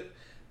shoot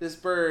this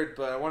bird,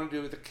 but I want to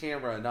do it with a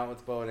camera, not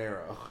with bow and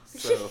arrow.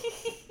 So,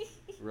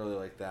 really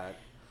like that.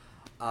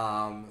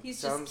 He's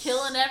just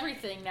killing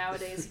everything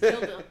nowadays.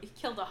 He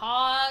killed a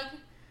hog.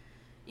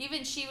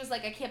 Even she was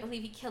like, I can't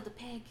believe he killed a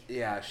pig.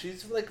 Yeah,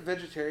 she's like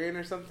vegetarian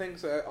or something.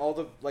 So all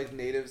the like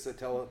natives that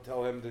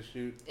tell him to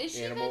shoot animals. Is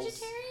she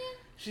vegetarian?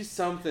 She's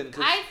something.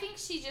 I think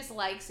she just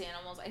likes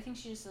animals. I think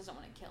she just doesn't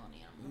want to kill an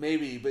animal.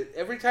 Maybe, but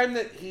every time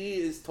that he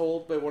is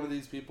told by one of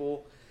these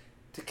people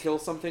to kill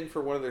something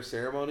for one of their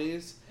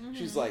ceremonies,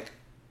 she's like,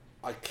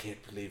 I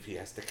can't believe he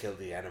has to kill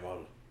the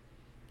animal.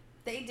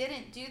 They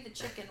didn't do the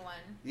chicken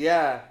one.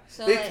 Yeah.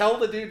 So they tell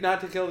the dude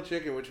not to kill the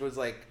chicken, which was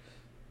like,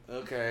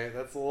 okay,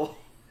 that's a little...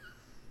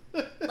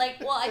 Like,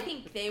 well, I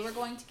think they were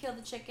going to kill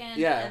the chicken, and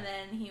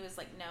then he was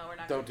like, no, we're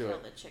not going to kill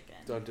the chicken.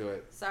 Don't do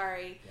it.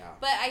 Sorry. Yeah.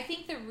 But I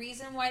think the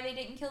reason why they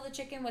didn't kill the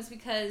chicken was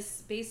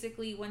because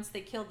basically once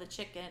they killed the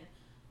chicken,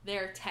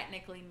 they're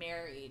technically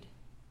married.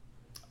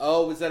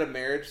 Oh, was that a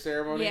marriage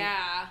ceremony?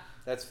 Yeah.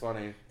 That's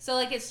funny. So,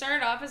 like, it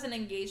started off as an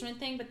engagement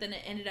thing, but then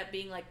it ended up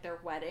being, like, their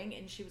wedding,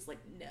 and she was like,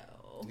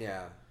 no.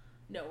 Yeah.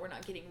 No, we're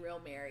not getting real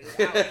married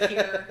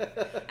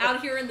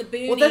out here in the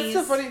boonies. Well, that's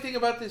the funny thing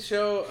about this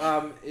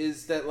show,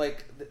 is that,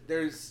 like,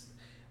 there's,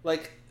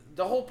 like,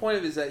 the whole point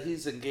of it is that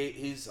he's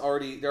engaged,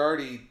 they're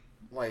already,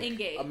 like,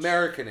 engaged.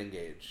 American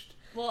engaged.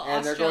 Well,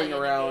 and Australian they're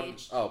going around,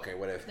 engaged. Oh, okay,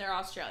 whatever. They're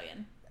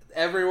Australian.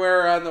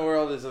 Everywhere around the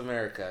world is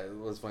America,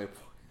 was my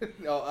point.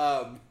 No,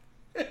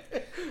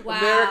 wow.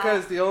 America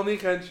is the only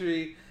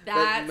country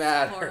that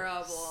matters.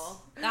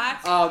 Horrible.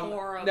 That's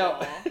horrible.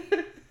 No.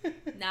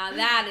 Now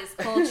that is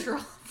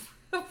cultural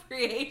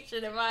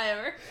appropriation, if I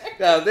ever.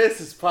 Now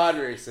this is pod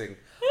racing.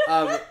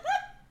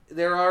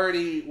 They're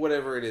already,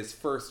 whatever it is,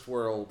 first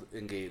world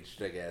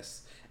engaged, I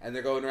guess. And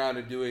they're going around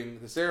and doing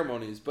the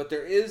ceremonies. But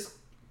there is,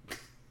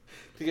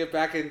 to get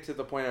back into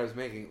the point I was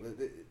making,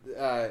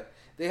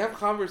 they have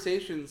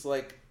conversations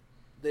like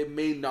they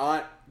may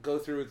not go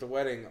through with the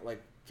wedding,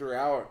 like,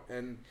 throughout.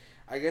 And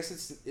I guess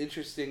it's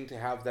interesting to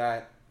have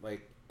that,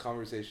 like,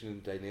 conversation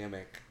and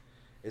dynamic.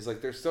 Is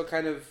like they're still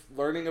kind of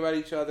learning about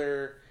each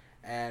other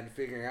and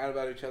figuring out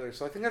about each other.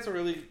 So I think that's a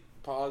really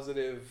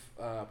positive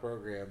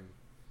program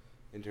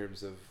in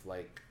terms of,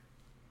 like,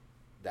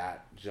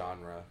 that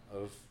genre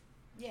of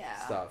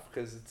Yeah. stuff,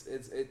 because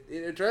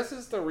it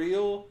addresses the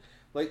real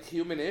like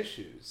human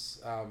issues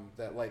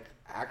that like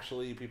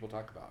actually people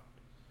talk about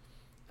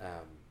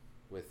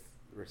with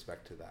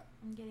respect to that.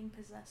 I'm getting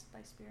possessed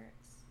by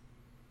spirits.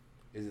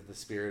 Is it the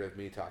spirit of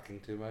me talking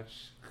too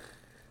much?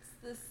 It's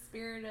the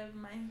spirit of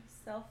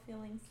myself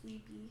feeling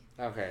sleepy.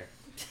 Okay.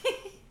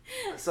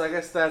 So I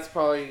guess that's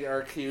probably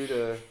our cue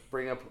to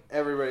bring up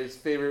everybody's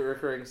favorite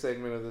recurring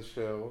segment of the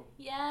show.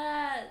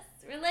 Yes,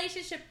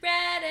 Relationship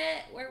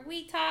Reddit, where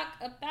we talk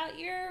about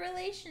your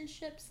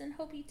relationships and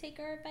hope you take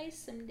our advice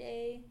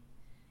someday.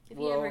 If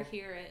you ever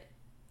hear it.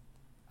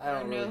 I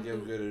don't really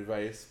give good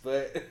advice,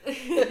 but...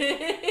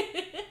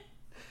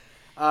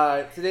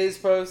 today's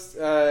post,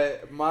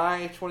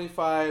 my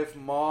 25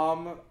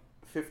 mom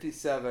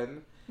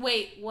 57.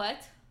 Wait,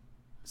 what?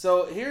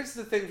 So here's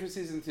the thing for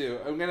season 2.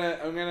 I'm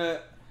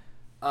gonna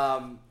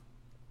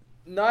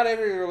not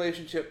every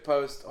relationship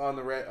post on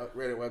the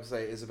Reddit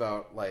website is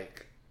about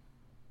like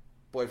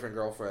boyfriend,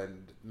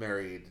 girlfriend,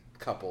 married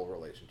couple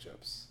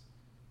relationships.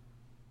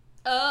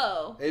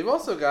 Oh. They've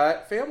also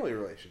got family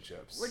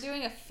relationships. We're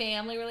doing a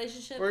family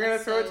relationship? We're gonna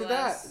throw it to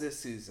that this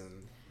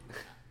season.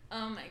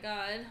 Oh my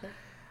god.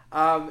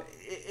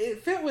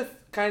 It fit with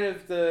kind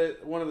of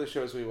one of the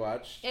shows we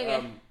watched.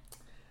 Okay.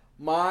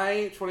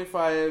 My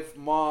 25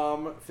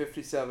 mom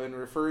 57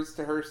 refers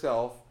to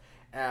herself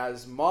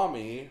as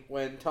mommy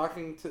when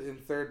talking in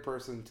third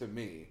person to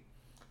me.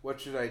 What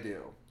should I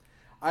do?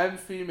 I'm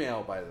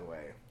female, by the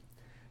way.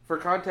 For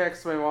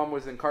context, my mom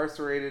was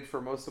incarcerated for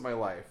most of my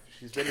life.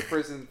 She's been to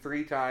prison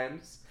 3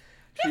 times.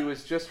 She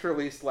was just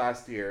released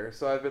last year,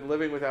 so I've been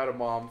living without a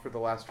mom for the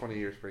last 20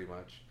 years pretty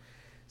much.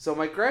 So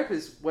my gripe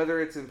is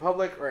whether it's in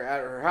public or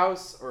at her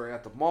house or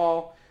at the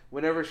mall,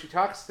 whenever she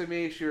talks to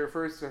me, she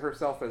refers to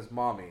herself as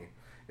mommy.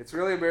 It's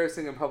really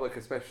embarrassing in public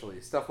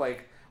especially. Stuff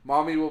like,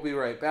 mommy will be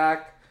right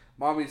back,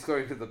 mommy's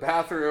going to the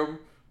bathroom.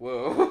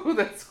 Whoa,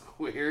 that's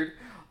weird.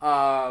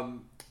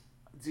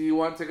 Do you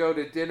want to go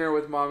to dinner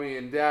with mommy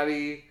and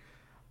daddy?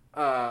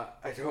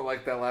 I don't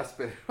like that last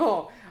bit at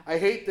all. I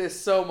hate this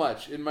so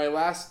much. In my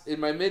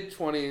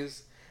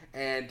mid-20s,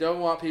 and don't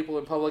want people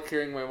in public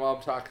hearing my mom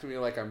talk to me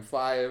like I'm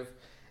 5.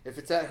 If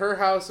it's at her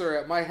house or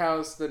at my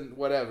house, then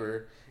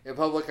whatever. In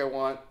public, I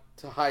want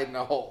to hide in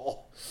a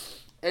hole.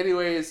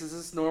 Anyways, this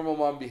is normal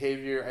mom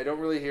behavior. I don't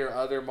really hear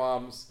other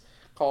moms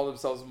call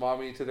themselves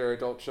mommy to their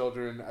adult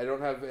children. I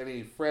don't have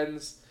any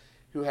friends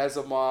who has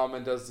a mom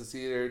and does this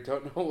either.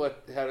 Don't know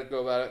how to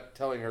go about it,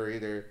 telling her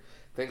either.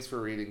 Thanks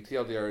for reading.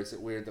 TLDR, is it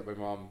weird that my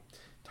mom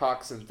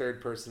talks in third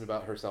person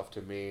about herself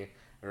to me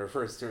and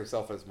refers to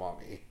herself as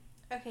mommy?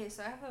 Okay,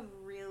 so I have a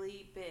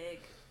really big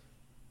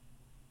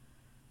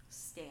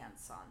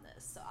stance on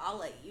this, so I'll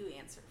let you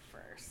answer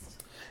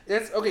first.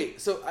 That's okay.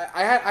 So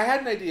I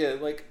had an idea.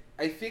 Like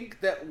I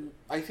think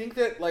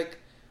that like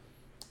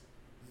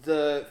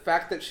the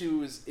fact that she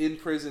was in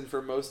prison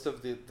for most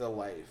of the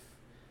life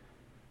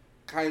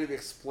kind of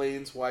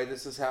explains why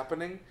this is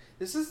happening.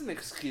 This doesn't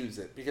excuse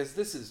it because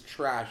this is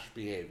trash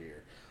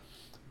behavior,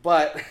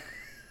 but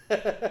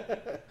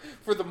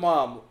for the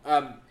mom,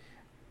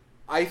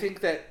 I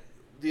think that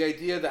the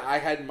idea that I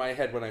had in my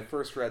head when I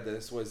first read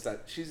this was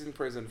that she's in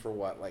prison for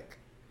what, like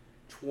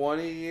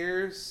 20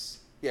 years?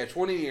 Yeah,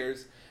 20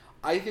 years.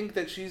 I think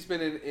that she's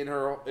been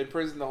in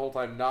prison the whole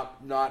time,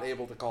 not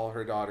able to call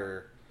her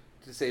daughter,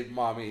 to say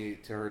mommy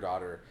to her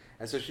daughter.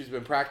 And so she's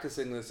been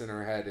practicing this in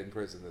her head in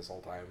prison this whole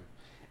time.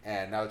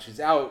 And now that she's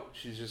out,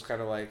 she's just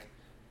kind of like,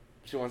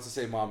 she wants to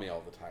say mommy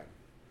all the time.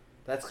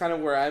 That's kind of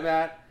where I'm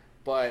at,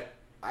 but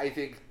I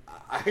think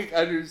I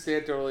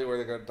understand totally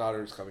where the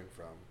daughter's coming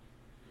from.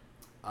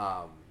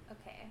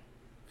 Okay.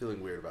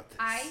 Feeling weird about this.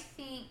 I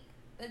think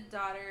the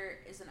daughter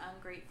is an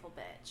ungrateful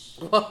bitch.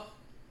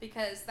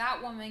 Because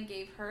that woman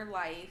gave her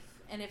life,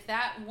 and if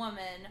that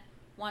woman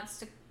wants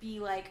to be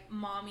like,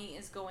 mommy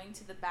is going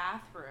to the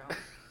bathroom,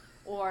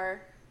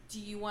 or do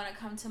you want to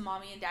come to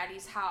mommy and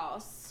daddy's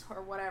house,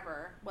 or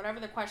whatever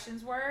the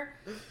questions were,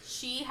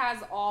 she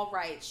has all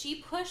rights. She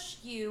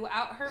pushed you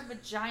out her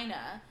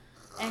vagina,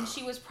 and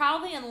she was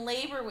probably in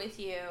labor with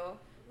you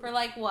for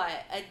like, what,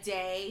 a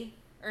day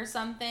or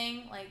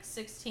something? Like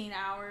 16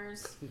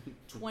 hours,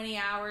 20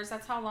 hours.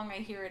 That's how long I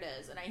hear it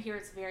is, and I hear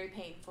it's very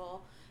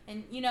painful.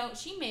 And, you know,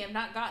 she may have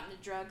not gotten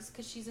the drugs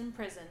because she's in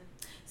prison.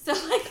 So,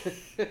 like,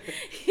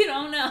 you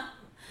don't know.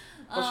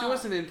 Well, she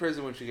wasn't in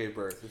prison when she gave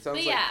birth. It sounds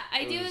but yeah,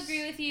 I do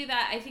agree with you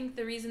that I think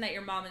the reason that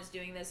your mom is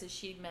doing this is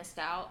she missed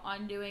out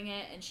on doing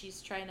it, and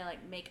she's trying to,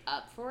 like, make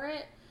up for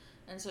it.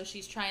 And so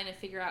she's trying to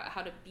figure out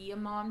how to be a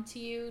mom to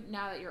you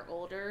now that you're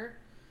older.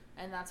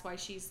 And that's why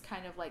she's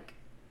kind of, like,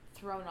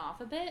 thrown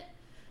off a bit.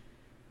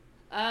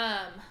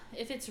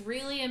 If it's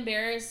really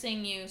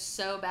embarrassing you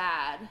so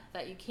bad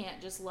that you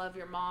can't just love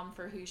your mom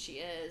for who she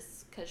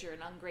is because you're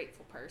an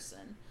ungrateful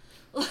person,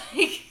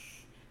 like,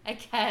 I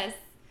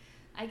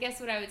guess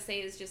what I would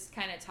say is just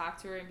kind of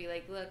talk to her and be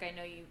like, look, I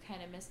know you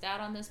kind of missed out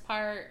on this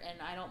part,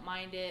 and I don't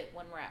mind it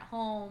when we're at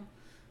home,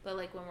 but,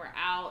 like, when we're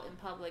out in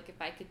public,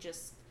 if I could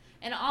just,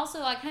 and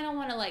also I kind of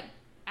want to, like,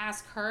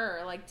 ask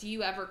her, like, do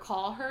you ever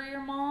call her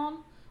your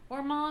mom?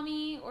 or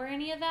mommy or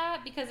any of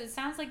that? Because it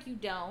sounds like you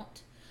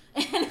don't.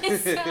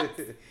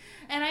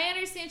 And I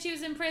understand she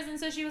was in prison,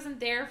 so she wasn't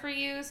there for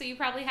you. So you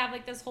probably have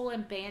like this whole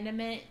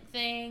abandonment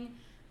thing.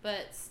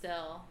 But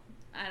still,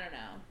 I don't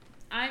know.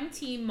 I'm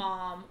team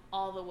mom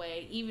all the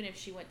way, even if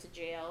she went to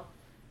jail.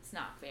 It's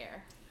not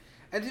fair.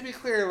 And to be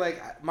clear,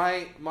 like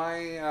my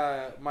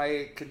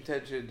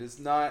contention does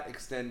not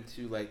extend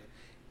to like.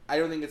 I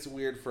don't think it's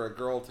weird for a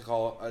girl to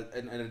call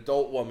an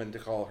adult woman to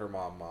call her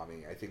mom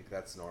mommy. I think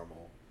that's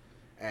normal.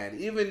 And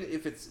even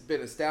if it's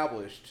been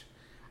established,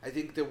 I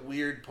think the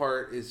weird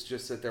part is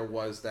just that there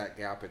was that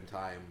gap in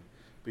time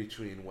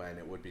between when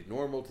it would be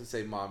normal to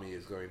say mommy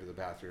is going to the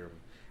bathroom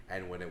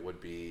and when it would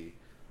be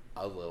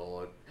a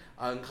little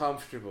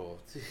uncomfortable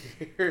to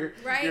hear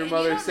your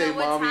mother say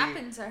mommy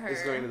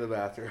is going to the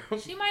bathroom.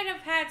 She might have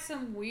had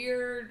some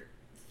weird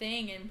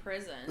thing in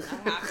prison that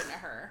happened to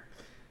her.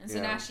 And so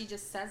now she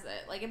just says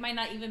it. Like, it might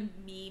not even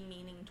be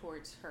meaning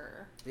towards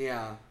her.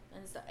 Yeah.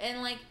 And stuff.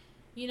 And, like,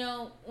 you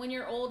know, when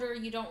you're older,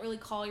 you don't really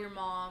call your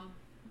mom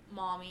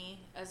mommy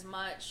as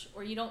much.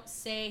 Or you don't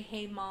say,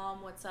 hey,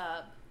 mom, what's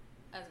up,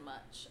 as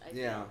much.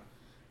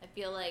 I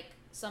feel like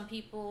some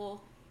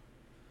people...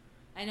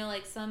 I know,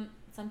 like, some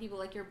people,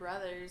 like your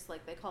brothers,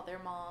 like, they call their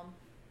mom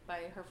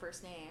by her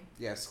first name.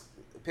 Yes.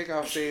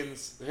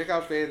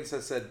 Pickoff Baines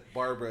has said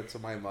Barbara to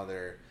my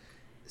mother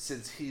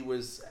since he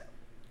was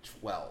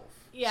 12.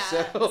 Yeah.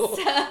 So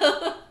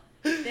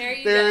there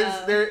you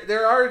go.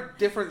 There are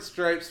different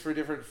stripes for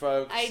different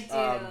folks.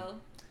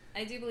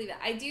 I do believe that.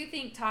 I do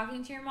think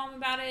talking to your mom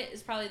about it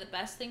is probably the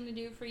best thing to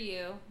do for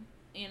you.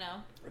 You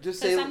know,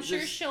 because I'm sure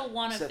she'll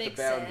want to fix it.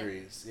 Set the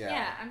boundaries. Yeah.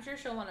 Yeah, I'm sure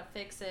she'll want to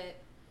fix it,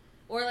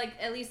 or like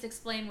at least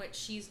explain what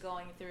she's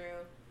going through,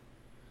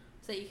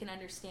 so that you can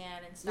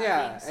understand and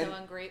stop being so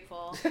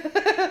ungrateful to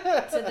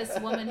this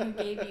woman who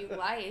gave you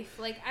life.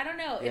 Like, I don't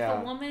know. If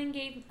a woman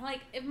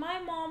if my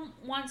mom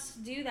wants to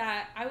do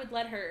that, I would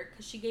let her,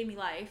 because she gave me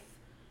life.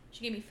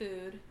 She gave me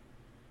food.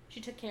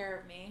 She took care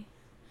of me.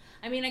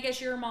 I mean, I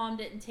guess your mom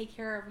didn't take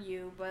care of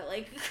you, but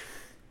like...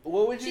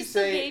 What would you she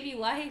say? She still gave you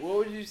life. What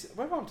would you say?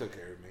 My mom took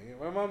care of me.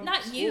 My mom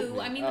Not you. Me.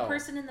 I mean the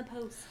person in the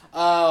post.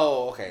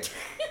 Oh, okay.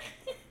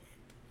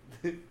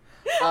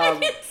 I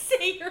didn't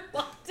say your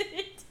mom didn't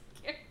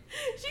take care.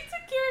 She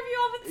took care of you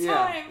all the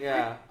time.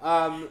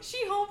 Yeah.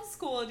 She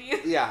homeschooled you.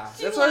 Yeah.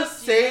 That's what I was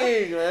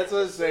saying. That's what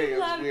I was saying. She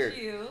loved weird.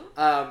 You.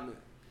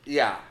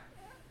 Yeah.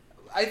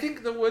 I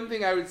think the one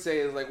thing I would say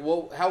is, like,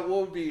 what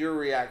would be your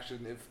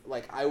reaction if,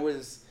 like, I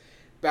was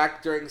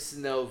back during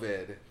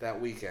Snowvid that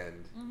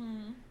weekend,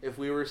 if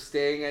we were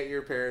staying at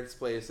your parents'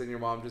 place and your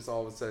mom just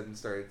all of a sudden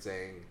started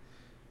saying,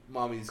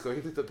 Mommy's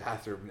going to the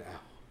bathroom now.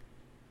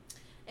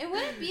 It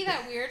wouldn't be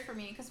that weird for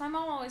me, because my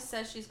mom always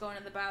says she's going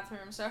to the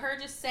bathroom, so her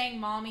just saying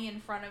mommy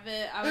in front of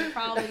it, I would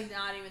probably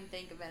not even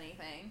think of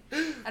anything.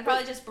 I'd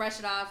probably just brush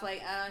it off,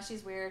 like, oh,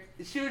 she's weird.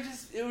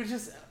 It would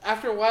just,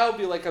 after a while,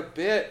 be like a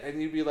bit,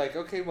 and you'd be like,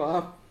 okay,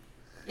 Mom.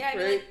 Yeah, I'd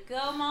be like,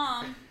 go,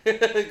 Mom.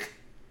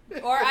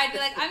 Or I'd be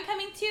like, I'm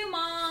coming too,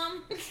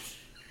 Mom.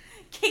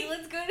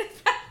 Caitlin's going to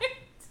the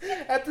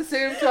bathroom. At the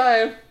same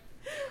time.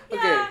 Yeah.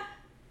 Okay.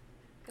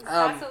 Because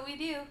that's what we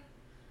do.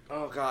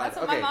 Oh, God. That's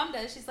what my mom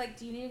does. She's like,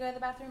 do you need to go to the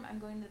bathroom? I'm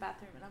going to the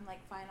bathroom. And I'm like,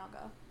 fine, I'll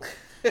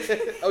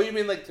go. Oh, you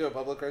mean like to a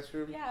public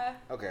restroom? Yeah.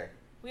 Okay.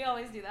 We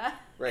always do that.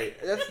 Right.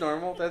 That's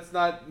normal. That's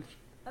not...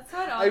 That's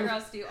what all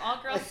girls do.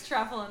 All girls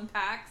travel in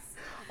packs.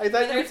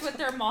 Whether it's with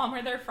their mom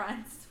or their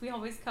friends. We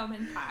always come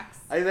in packs.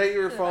 I thought you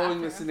were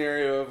following the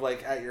scenario of,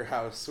 like, at your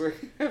house where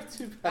you have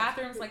two bathrooms.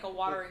 Bathroom's like a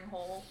watering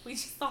hole. We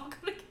just all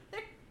go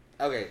together.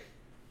 Okay.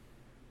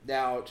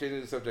 Now, changing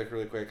the subject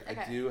really quick.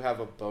 Okay. I do have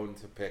a bone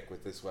to pick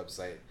with this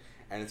website.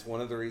 And it's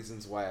one of the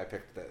reasons why I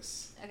picked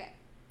this. Okay.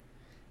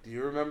 Do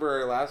you remember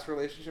our last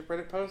relationship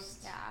Reddit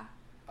post? Yeah.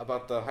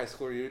 About the high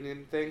school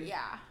reunion thing?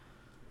 Yeah.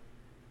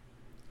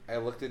 I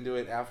looked into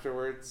it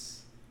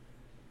afterwards.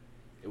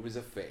 It was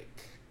a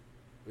fake.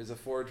 It was a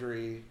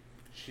forgery.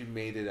 She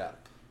made it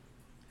up.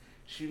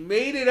 She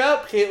made it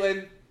up,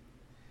 Caitlin!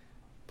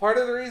 Part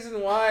of the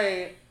reason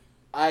why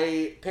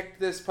I picked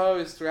this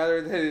post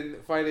rather than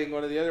finding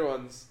one of the other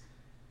ones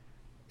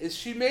is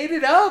she made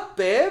it up,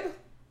 babe!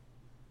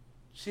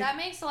 That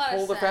makes a lot of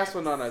sense. Pulled a fast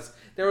one on us.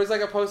 There was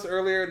like a post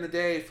earlier in the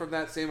day from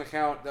that same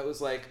account that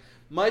was like,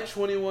 my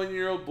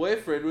 21-year-old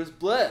boyfriend was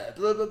blah,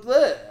 blah, blah,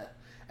 blah.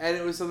 And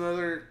it was some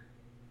other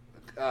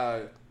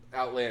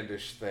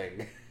outlandish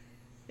thing.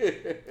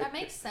 That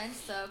makes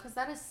sense, though, because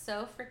that is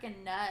so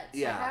freaking nuts.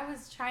 Yeah. Like, I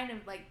was trying to,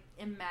 like,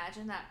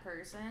 imagine that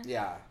person.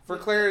 Yeah. For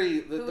clarity,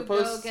 the post... Who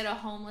would go get a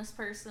homeless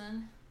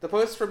person. The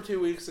post from 2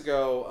 weeks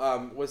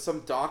ago was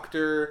some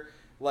doctor,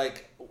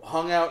 like,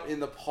 hung out in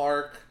the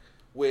park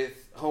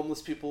with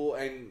homeless people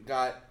and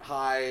got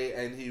high,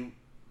 and he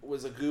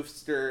was a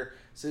goofster,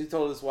 so he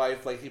told his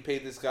wife, like, he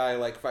paid this guy,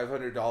 like,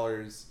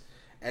 $500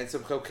 and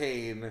some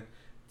cocaine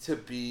to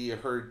be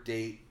her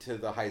date to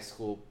the high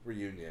school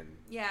reunion.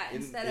 Yeah,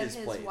 instead of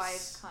his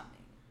wife coming.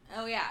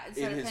 Oh, yeah,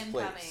 instead of him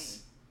coming.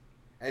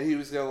 And he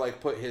was going to, like,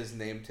 put his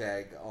name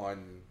tag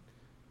on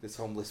this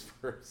homeless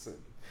person.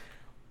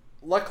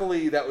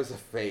 luckily, that was a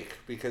fake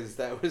because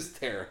that was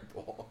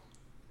terrible.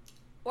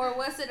 Or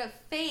was it a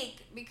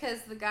fake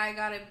because the guy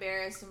got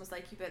embarrassed and was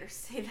like, you better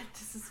say that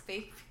this is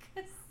fake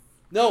because...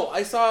 No,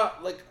 I saw,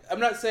 like, I'm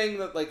not saying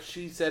that, like,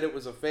 she said it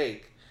was a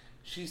fake.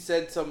 She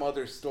said some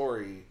other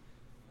story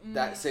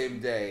that same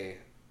day.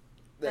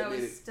 That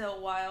was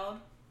still wild.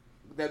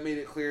 That made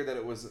it clear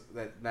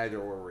that neither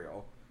were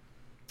real.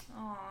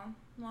 Aw.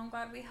 Well, I'm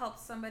glad we helped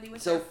somebody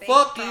with so their fake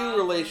fuck problems.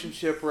 you,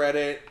 relationship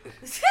Reddit.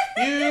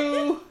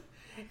 You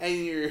and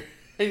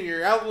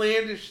your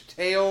outlandish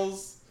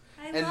tales.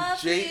 I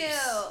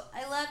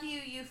love you,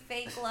 you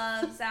fake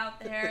loves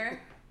out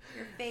there.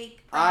 Your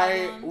fake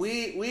problems.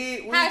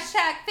 We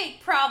Hashtag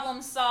fake problem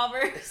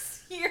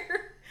solvers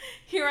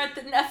here at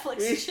the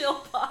Netflix Chill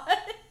Pod.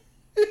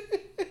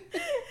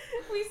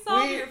 We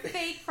solve your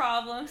fake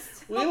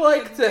problems. We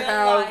like to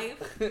have.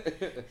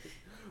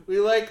 We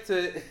like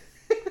to.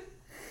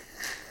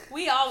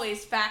 We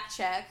always fact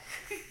check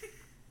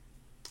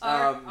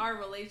our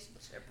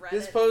relationship. Reddit.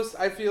 This post,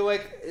 I feel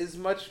like, is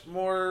much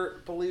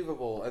more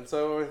believable, and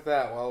so with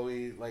that, while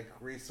we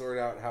resort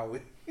out how we.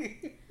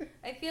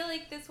 I feel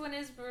like this one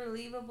is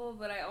believable,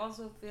 but I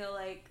also feel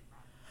like.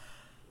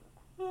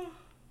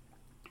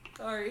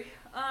 Sorry.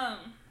 I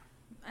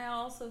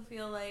also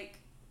feel like,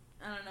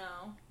 I don't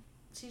know.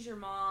 She's your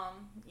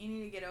mom. You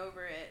need to get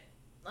over it.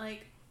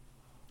 Like,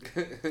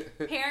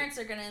 parents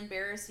are gonna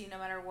embarrass you no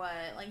matter what.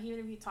 Like, even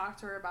if you talk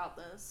to her about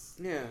this,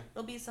 yeah,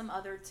 there'll be some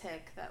other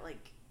tick that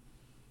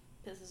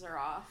pisses her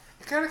off.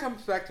 It kind of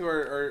comes back to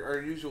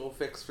our usual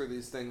fix for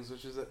these things,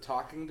 which is that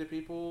talking to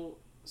people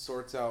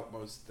sorts out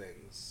most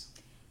things.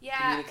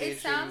 Yeah, it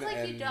sounds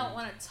like you don't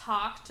want to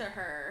talk to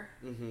her.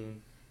 Mm-hmm.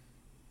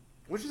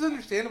 Which is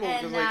understandable,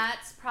 and because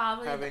that's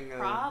probably the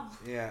problem.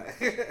 Yeah.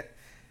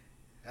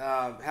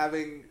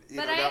 Having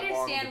but I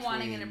understand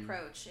wanting an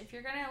approach. If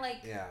you're gonna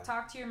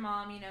talk to your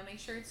mom, make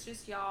sure it's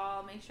just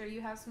y'all. Make sure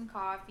you have some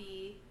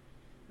coffee.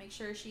 Make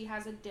sure she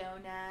has a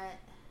donut.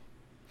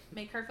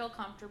 Make her feel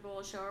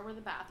comfortable. Show her where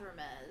the bathroom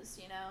is.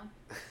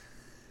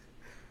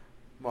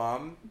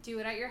 Mom. Do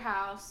it at your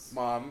house.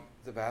 Mom,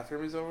 the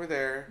bathroom is over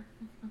there.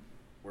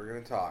 We're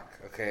gonna talk,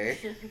 okay?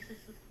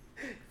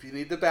 If you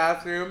need the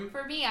bathroom.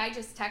 For me, I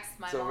just text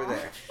my mom. It's over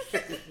there.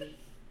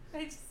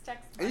 I just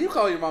text my And you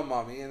call your mom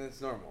mommy, and it's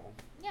normal.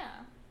 Yeah.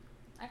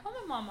 I call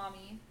my mom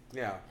mommy.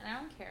 Yeah. And I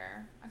don't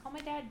care. I call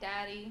my dad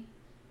daddy.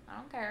 I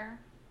don't care.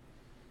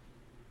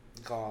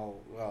 Well,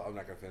 I'm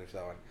not going to finish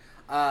that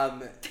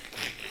one.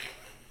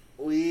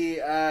 We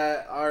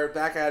are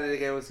back at it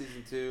again with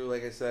season 2.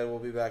 Like I said, we'll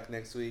be back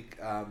next week.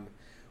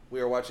 We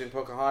are watching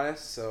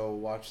Pocahontas, so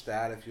watch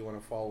that if you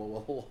want to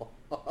follow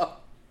along.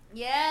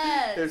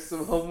 Yes. There's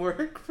some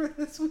homework for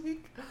this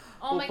week.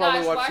 Oh my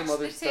gosh, watch some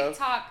other the TikTok.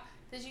 Stuff.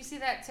 Did you see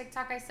that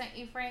TikTok I sent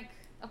you, Frank?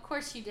 Of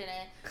course you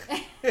didn't.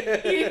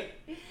 There's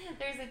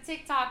a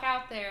TikTok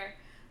out there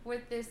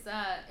with this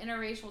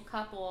interracial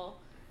couple,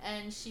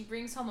 and she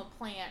brings home a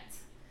plant.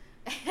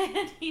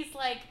 And he's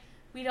like,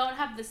 we don't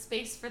have the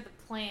space for the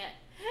plant.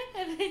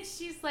 And then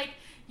she's like,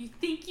 you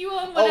think you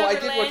own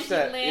whatever land you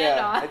land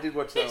on. I did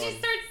watch that and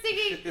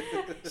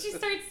one. She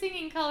starts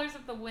singing Colors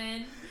of the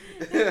Wind.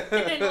 And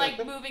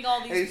then, moving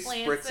all these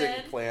plants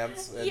in.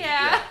 Plants. And,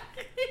 yeah.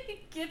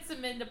 Gets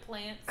them into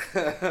plants.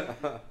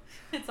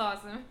 It's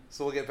awesome.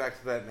 So we'll get back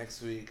to that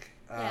next week.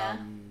 Yeah.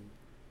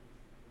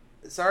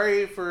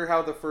 Sorry for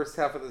how the first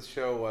half of the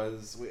show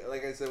was.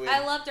 Like I said, we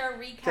had loved our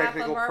recap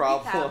technical of our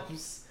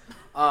problems.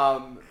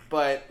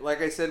 But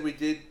like I said, we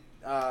did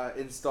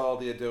install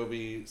the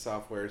Adobe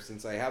software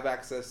since I have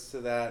access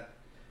to that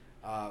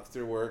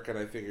through work, and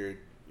I figured,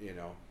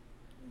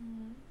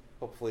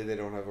 hopefully they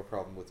don't have a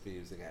problem with me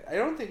using it. I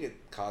don't think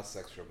it costs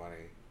extra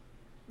money.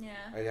 Yeah.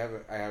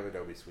 I have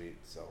Adobe Suite,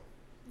 so.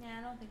 Yeah,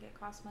 I don't think it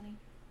costs money.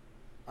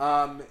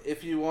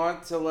 If you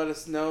want to let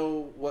us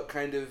know what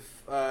kind of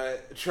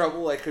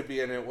trouble I could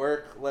be in at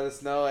work, let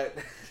us know at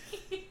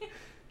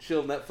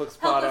Chill Netflix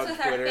Pod on Twitter. Help us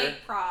with our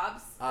fake probs,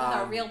 with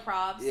our real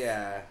probs.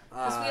 Yeah.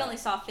 Because we only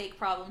saw fake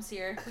problems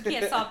here. We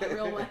can't solve the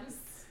real ones.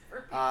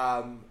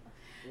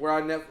 We're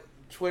on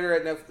Twitter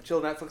at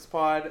Chill Netflix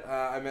Pod.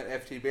 I'm at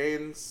FT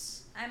Baines.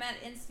 I'm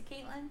at Insta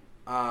Caitlin.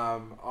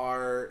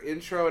 Our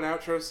intro and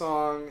outro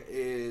song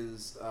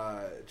is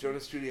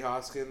Jonas Judy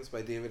Hoskins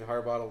by David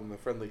Harbottle and the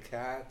Friendly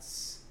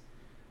Cats.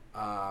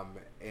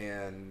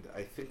 And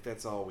I think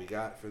that's all we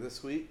got for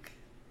this week.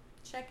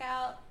 Check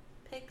out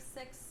Pick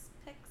 6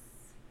 Picks.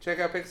 Check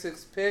out Pick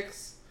 6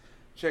 Picks.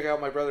 Check out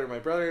My Brother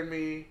and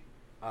Me.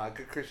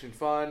 Good Christian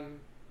Fun.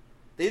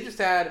 They just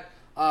had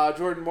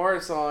Jordan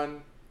Morris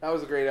on. That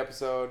was a great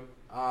episode.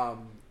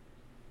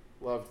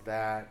 Loved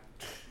that.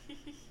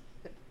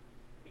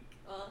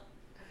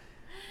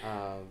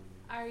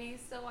 Are you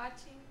still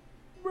watching?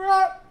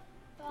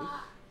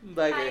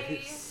 Bye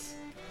guys.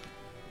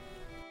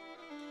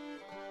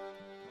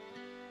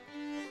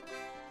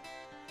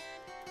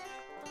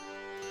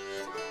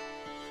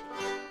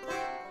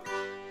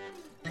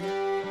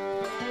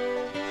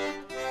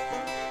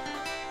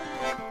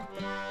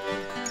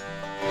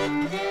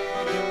 Yeah.